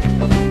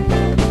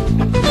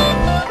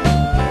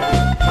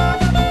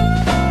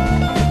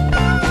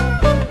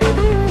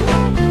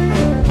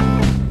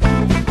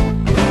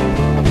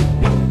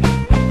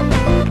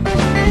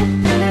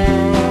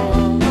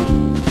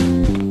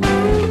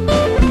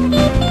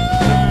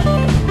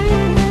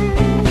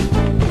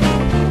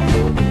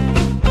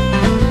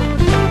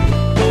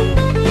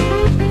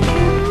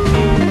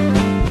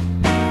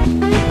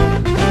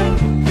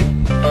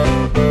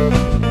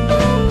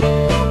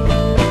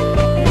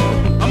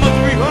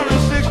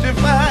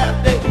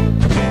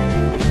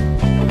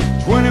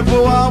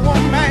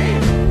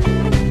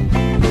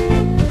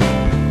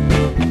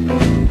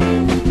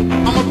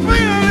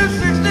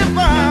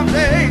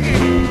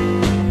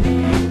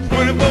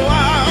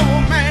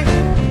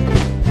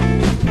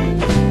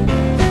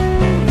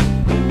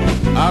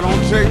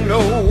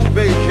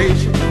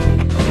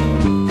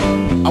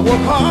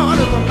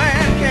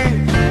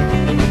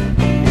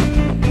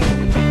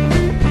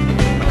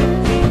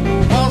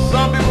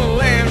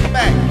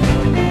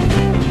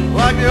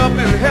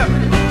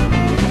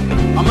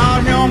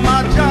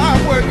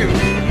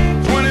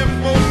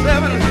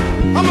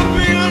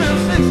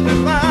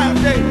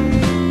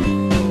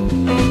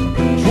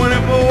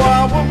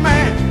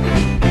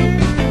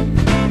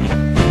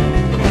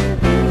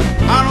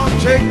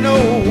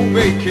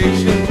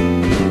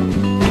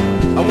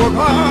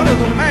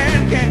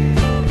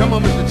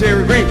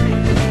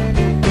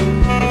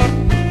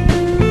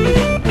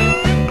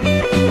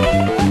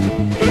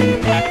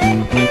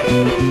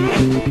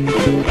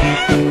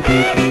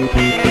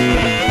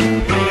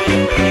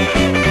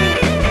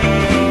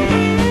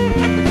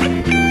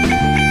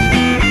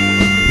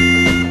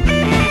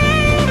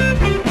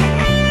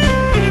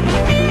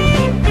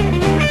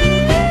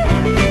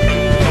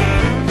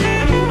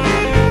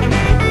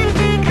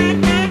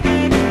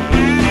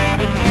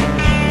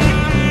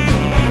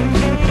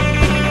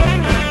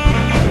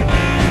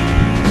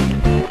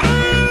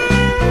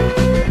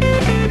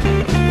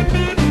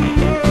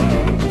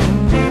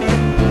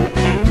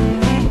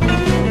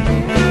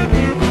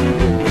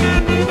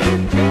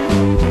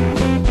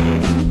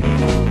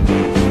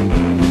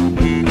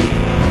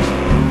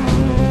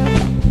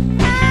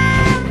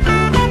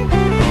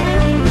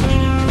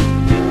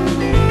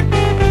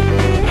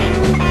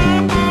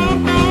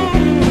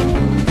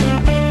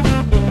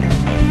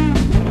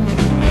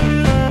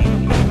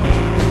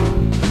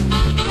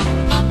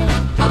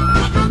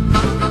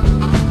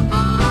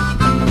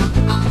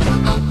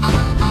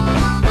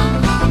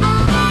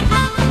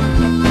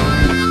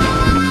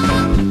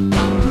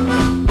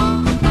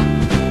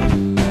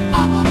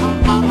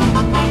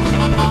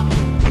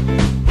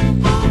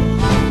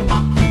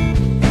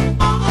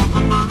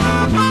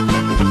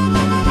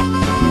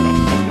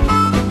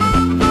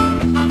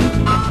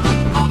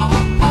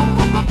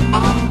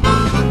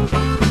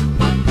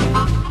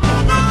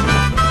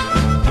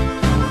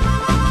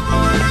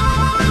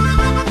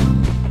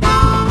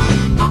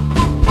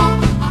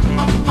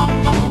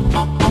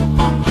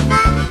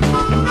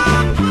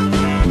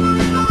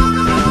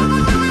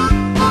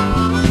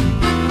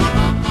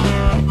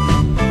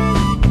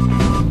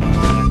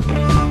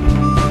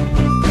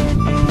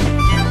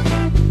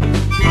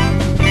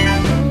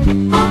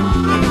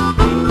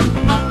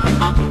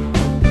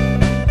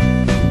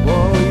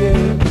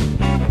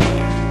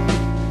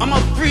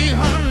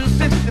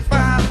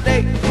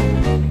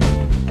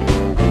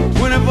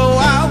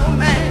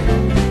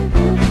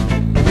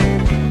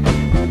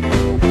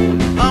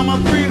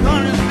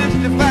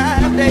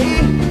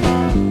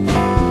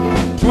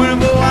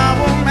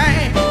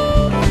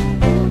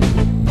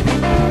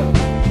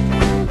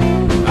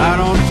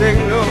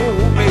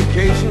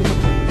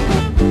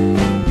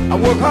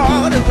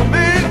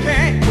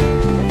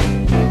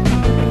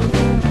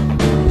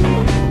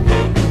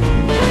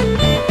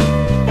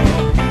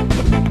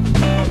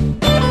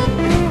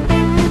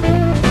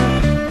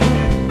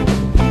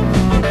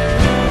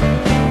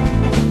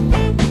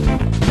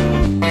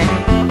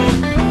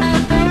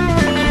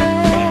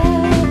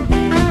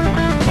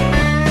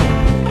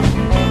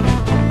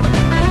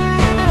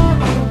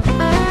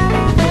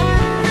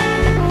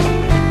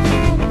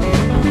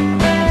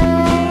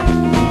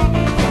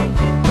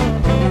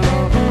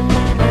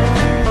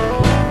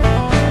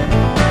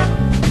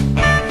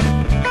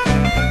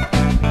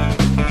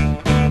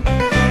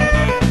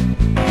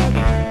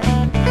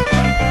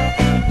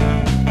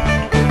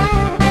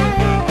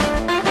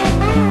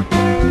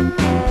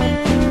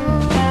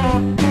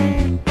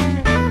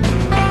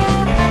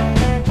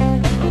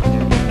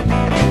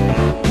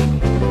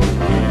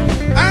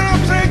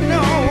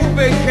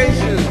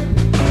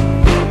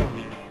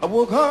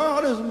 work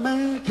hard as a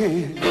man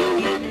can.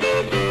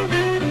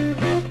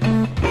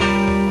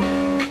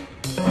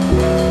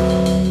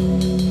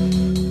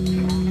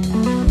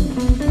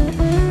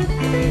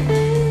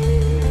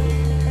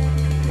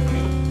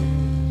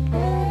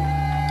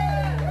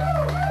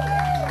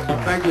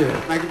 Thank you.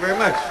 Thank you very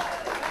much.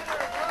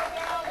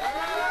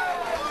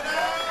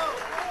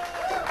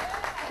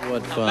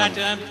 What fun. Back to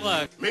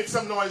unplug. Make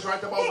some noise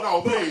right about now,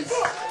 please.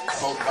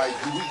 South by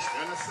Dewey's,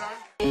 you understand?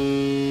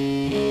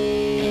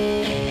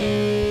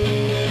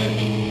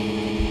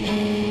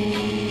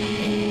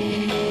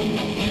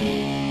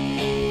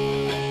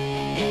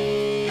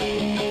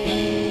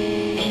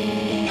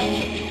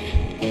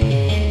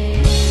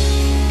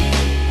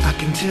 I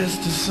can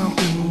test to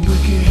something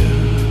wicked.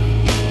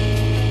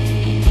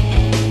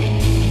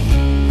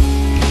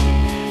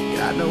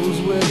 God knows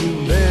where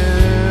you've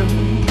been.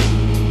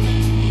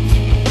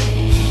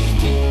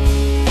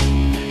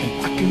 And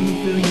I can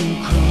feel you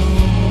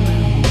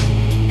crawling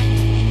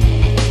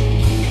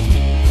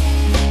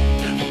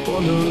up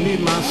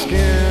underneath my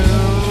skin.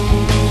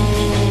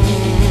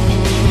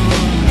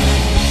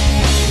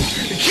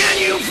 Can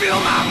you feel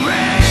my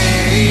brain?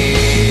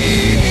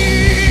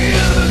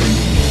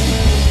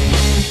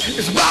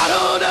 It's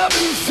bottled up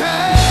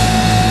inside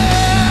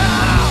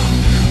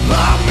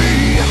of me.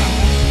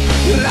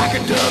 You're like a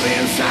dove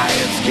inside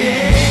its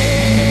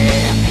cage.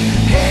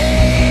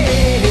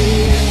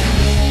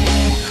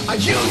 I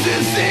use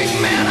this thing,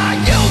 man, I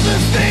use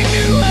this thing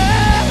to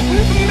help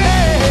me.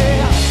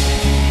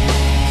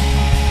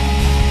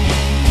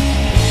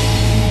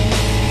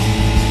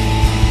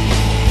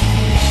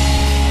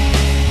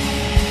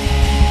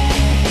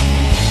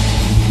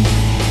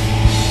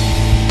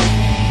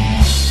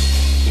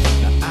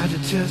 I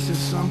detested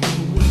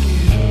something wicked.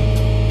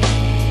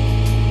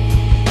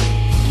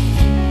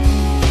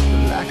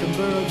 Like a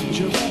bird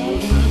just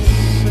would not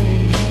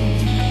sing.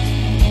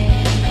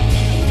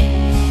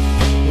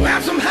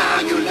 Well,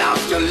 somehow you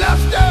lost your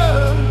luster,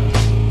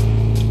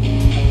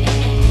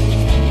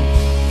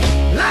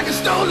 like a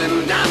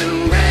stolen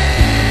diamond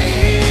ring.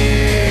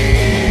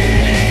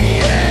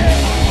 Yeah.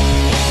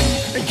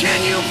 Can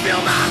you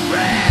feel my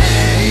brain?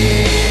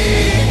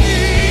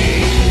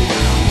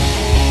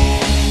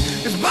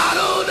 It's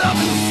bottled up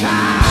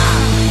inside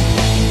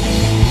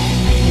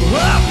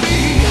of me.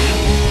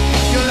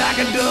 You're like a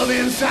dove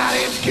inside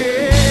its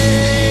cage.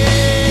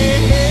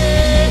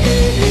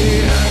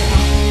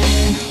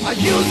 I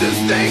use this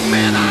thing,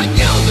 man, I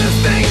use this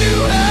thing to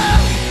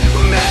help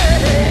me.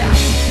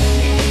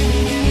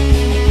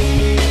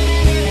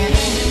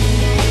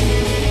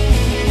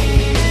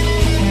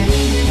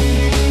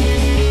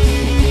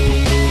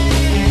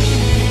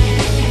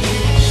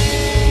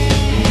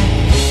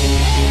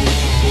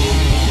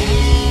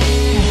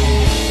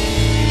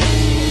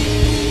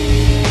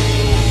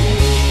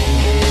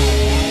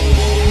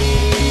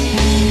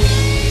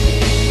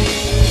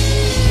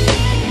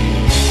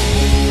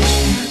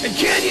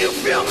 Can you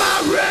feel my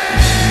rain?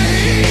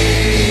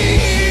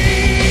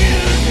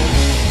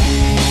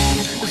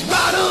 It's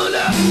bottled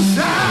up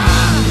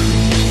inside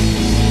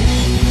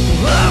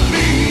of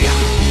me.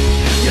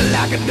 You're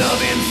like a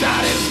dove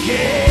inside its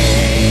cage.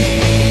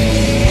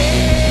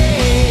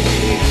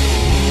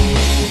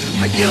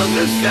 I use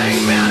this thing,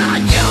 man, I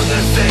use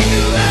this thing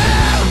to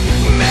help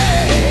me.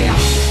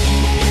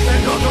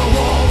 There's no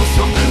wrong with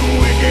something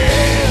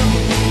wicked.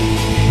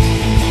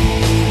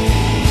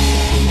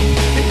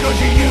 Because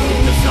you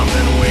use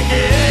something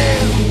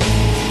wicked.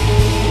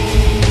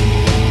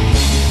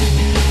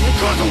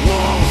 Because I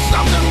want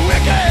something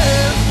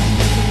wicked.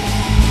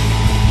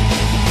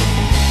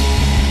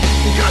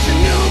 Because you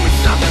knew me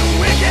something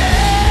wicked.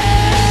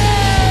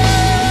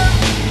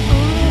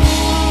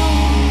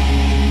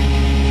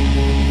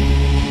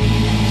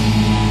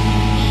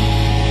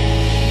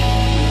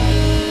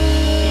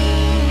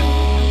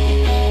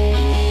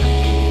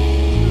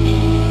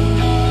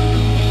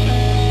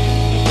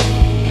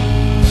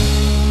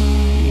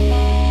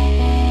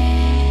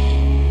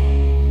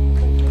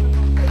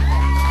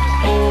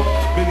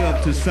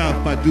 To South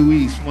by Due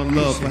East, one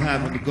love for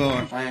having the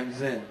guard. I am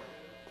Zen.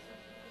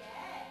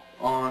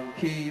 On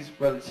keys,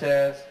 Brother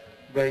Chaz.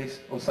 Bass,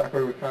 Osaka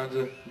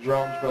Rikanza.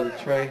 Drums, Brother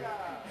Trey.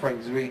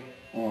 Frank Zwi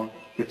on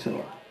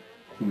guitar.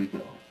 Here we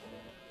go.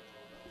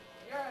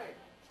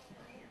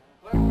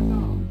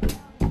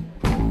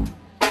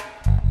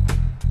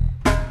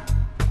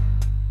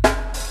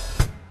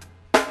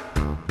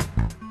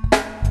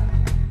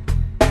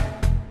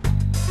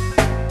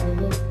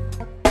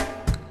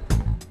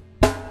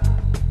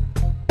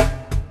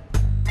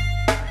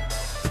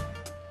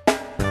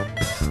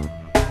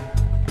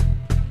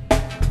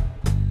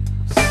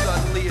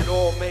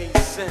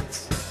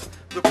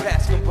 The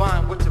past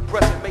combined with the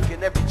present,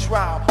 making every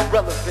trial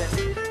relevant.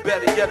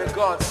 Better yet, a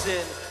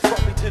godsend.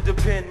 Taught me to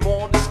depend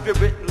more on the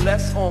spirit and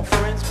less on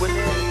friends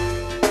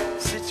within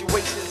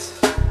situations.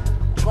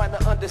 Trying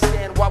to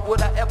understand why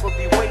would I ever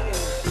be waiting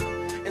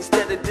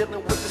instead of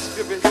dealing with the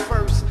spirit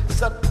first.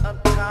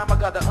 Sometime I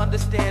gotta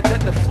understand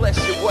that the flesh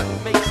is what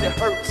makes it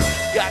hurt.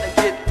 Gotta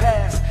get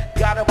past,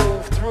 gotta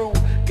move through,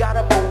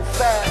 gotta move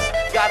fast,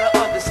 gotta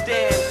understand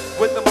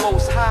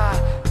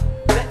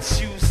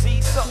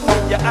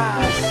your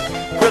eyes.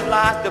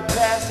 Realize the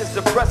past is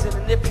the present,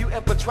 and if you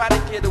ever try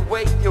to get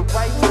away, you're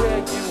right where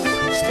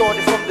you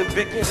started from the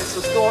beginning.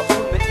 So start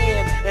from the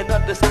end and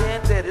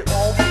understand that it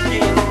all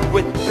begins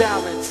with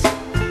balance.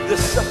 The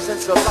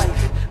substance of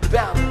life,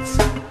 balance.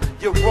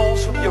 Your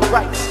wrongs from your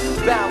rights,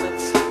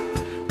 balance.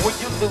 When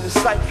you lose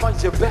sight,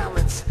 find your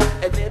balance,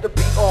 and it'll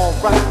be all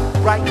right,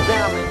 right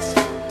balance.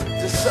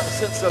 The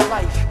substance of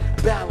life,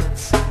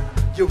 balance.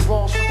 Your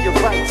wrongs from your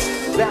rights,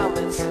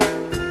 balance.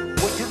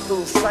 When you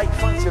lose sight,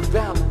 find your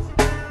balance.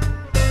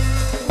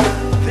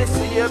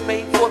 This year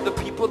made for the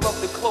people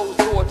of the closed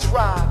door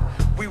tribe.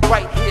 We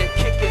right here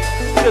kicking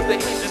till the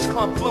hinges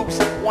come loose.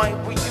 Why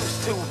ain't we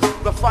used to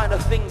the finer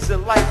things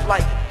in life,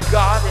 like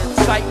God in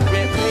sight,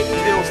 rent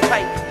paid, bills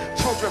tight,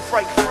 children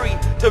fright free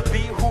to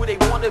be who they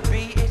want to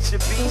be. It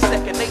should be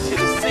second nature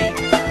to see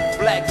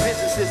black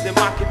businesses in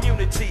my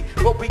community,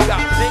 but we got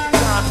big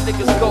time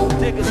niggas, gold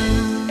diggers,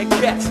 and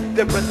cats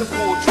that better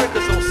pull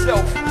triggers on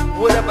self.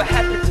 Whatever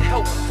happened to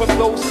help from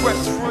those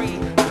stress free?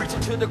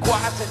 Preaching to the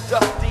choirs and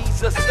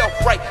dusties of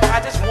self-right. I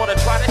just want to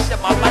try to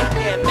shed my light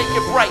and make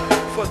it bright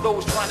for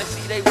those trying to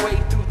see their way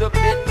through the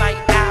midnight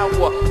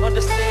hour.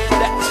 Understand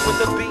that's when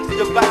the beast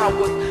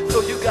devours.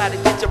 So you gotta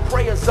get your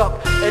prayers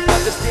up and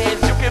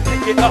understand you can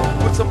pick it up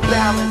with some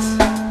balance.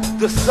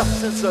 The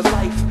substance of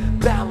life,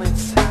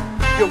 balance.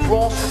 Your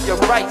wrongs from your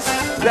rights,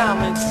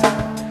 balance.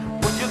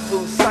 When you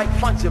lose sight,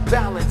 find your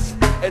balance,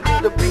 and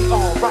it'll be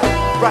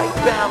alright, right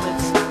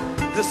balance.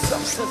 The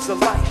substance of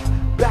life,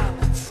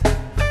 balance.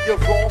 Your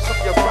wrongs from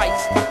your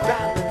rights,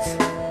 balance.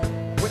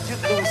 When you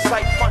lose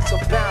sight, find some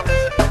balance.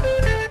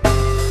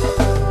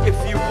 If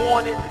you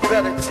want it,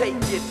 better take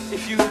it.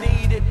 If you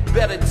need it,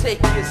 better take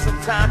it.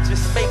 Sometimes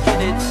just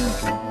making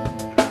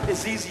it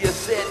is easier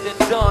said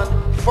than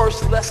done.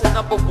 First lesson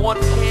number one,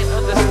 can't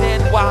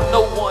understand why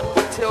no one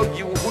would tell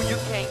you who you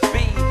can't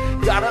be.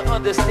 Gotta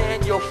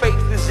understand your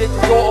faith is in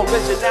your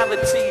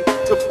originality.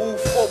 To move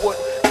forward,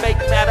 make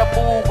matter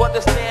move.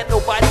 Understand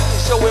nobody can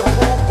show and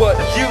prove, but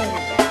you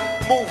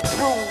move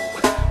through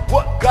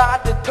what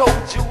God had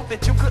told you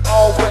that you could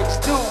always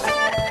do.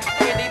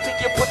 Anything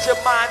you put your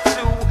mind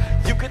to,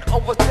 you can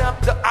overcome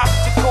the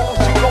obstacles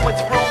you're going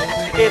through.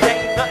 It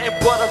ain't nothing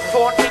but a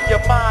thought in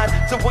your mind.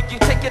 So when you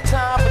take your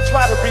time and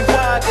try to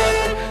rewind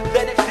and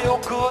let it feel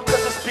good,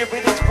 cause the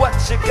spirit is what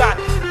you got.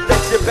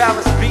 Let your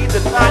balance be the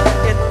night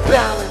in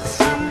balance.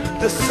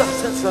 The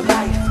substance of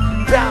life,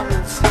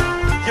 balance.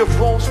 Your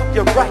wrongs from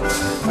your rights,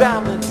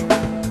 balance.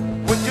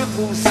 When you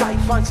lose sight,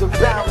 find your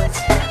balance,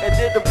 and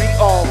it'll be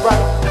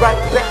alright,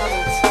 right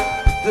balance.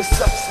 The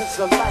substance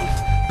of life,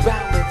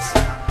 balance.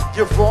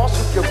 Your wrongs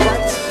from your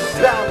rights,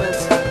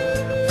 balance.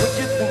 When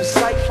you lose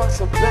sight, find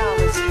some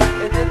balance,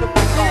 and it'll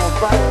be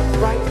alright,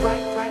 right,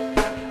 right.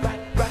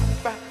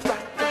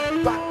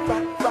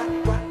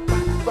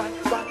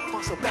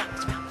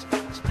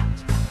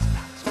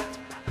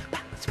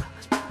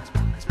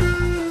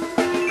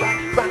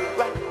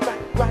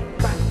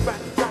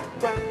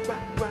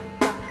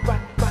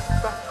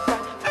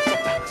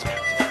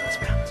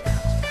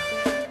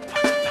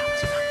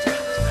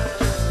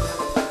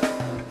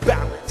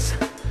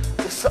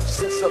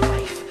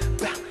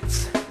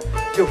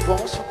 Your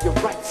wrongs from your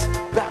rights,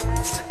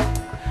 balance.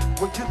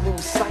 When you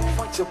lose sight,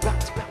 find your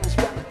balance, balance,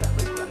 balance,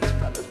 balance,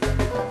 balance,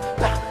 balance,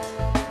 balance.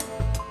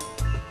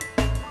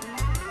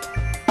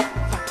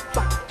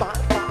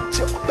 Find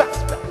your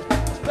balance, balance,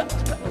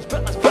 balance, balance, balance,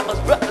 balance, balance,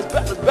 balance,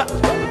 balance,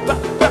 balance, balance.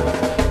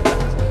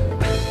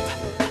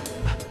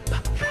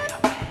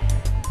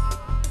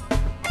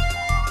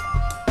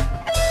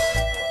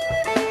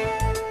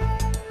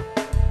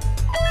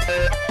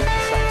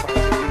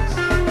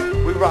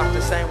 We rock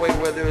the same way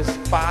whether it's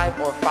 5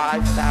 or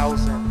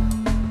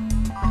 5,000.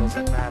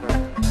 Doesn't matter.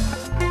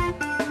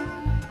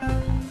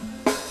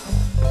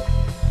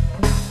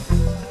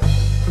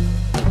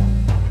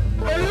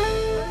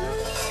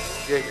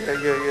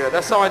 Yeah.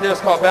 That song right there is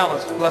called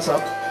Balance. Bless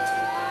up.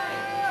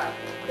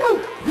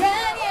 Woo.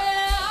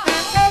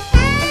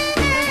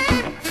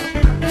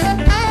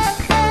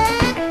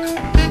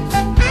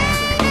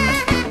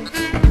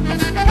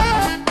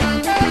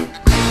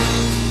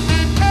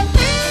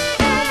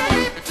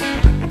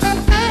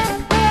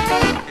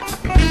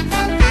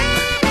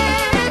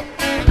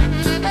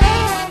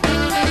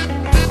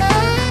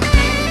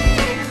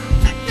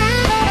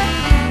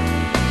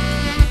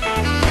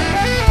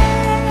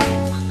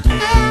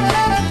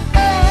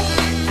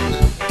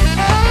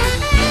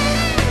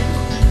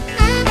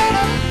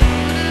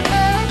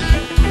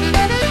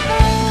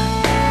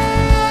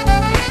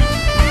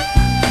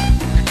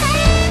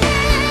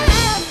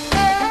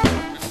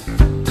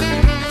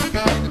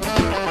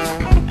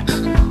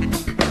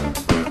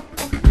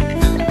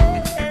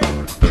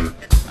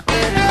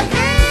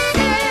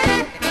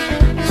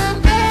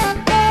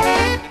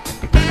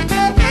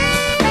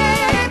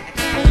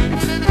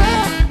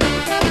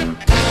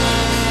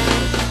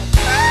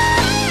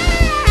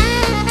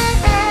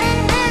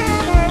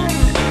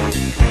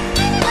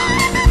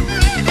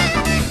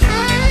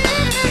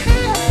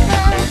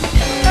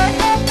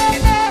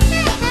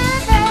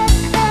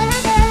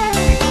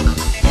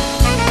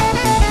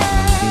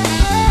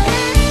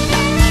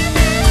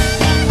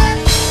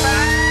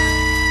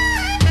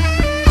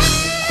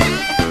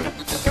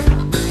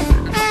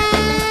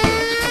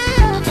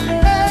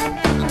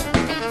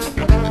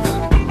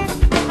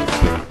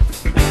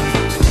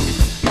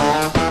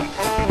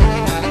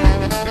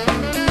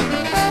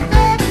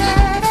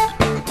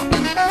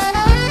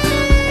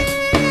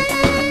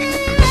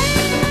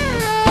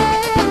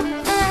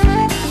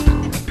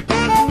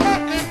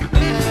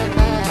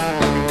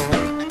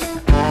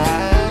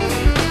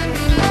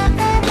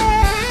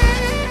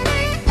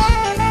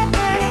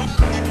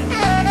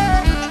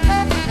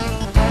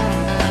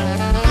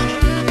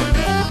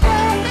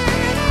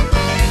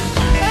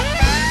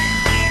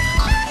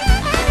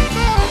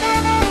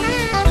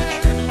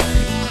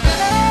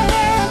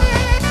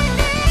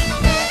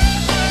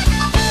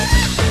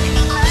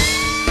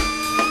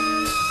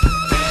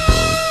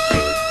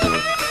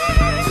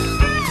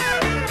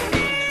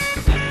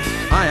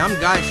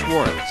 Guy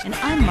Schwartz. And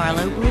I'm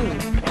Marlo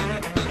Blue.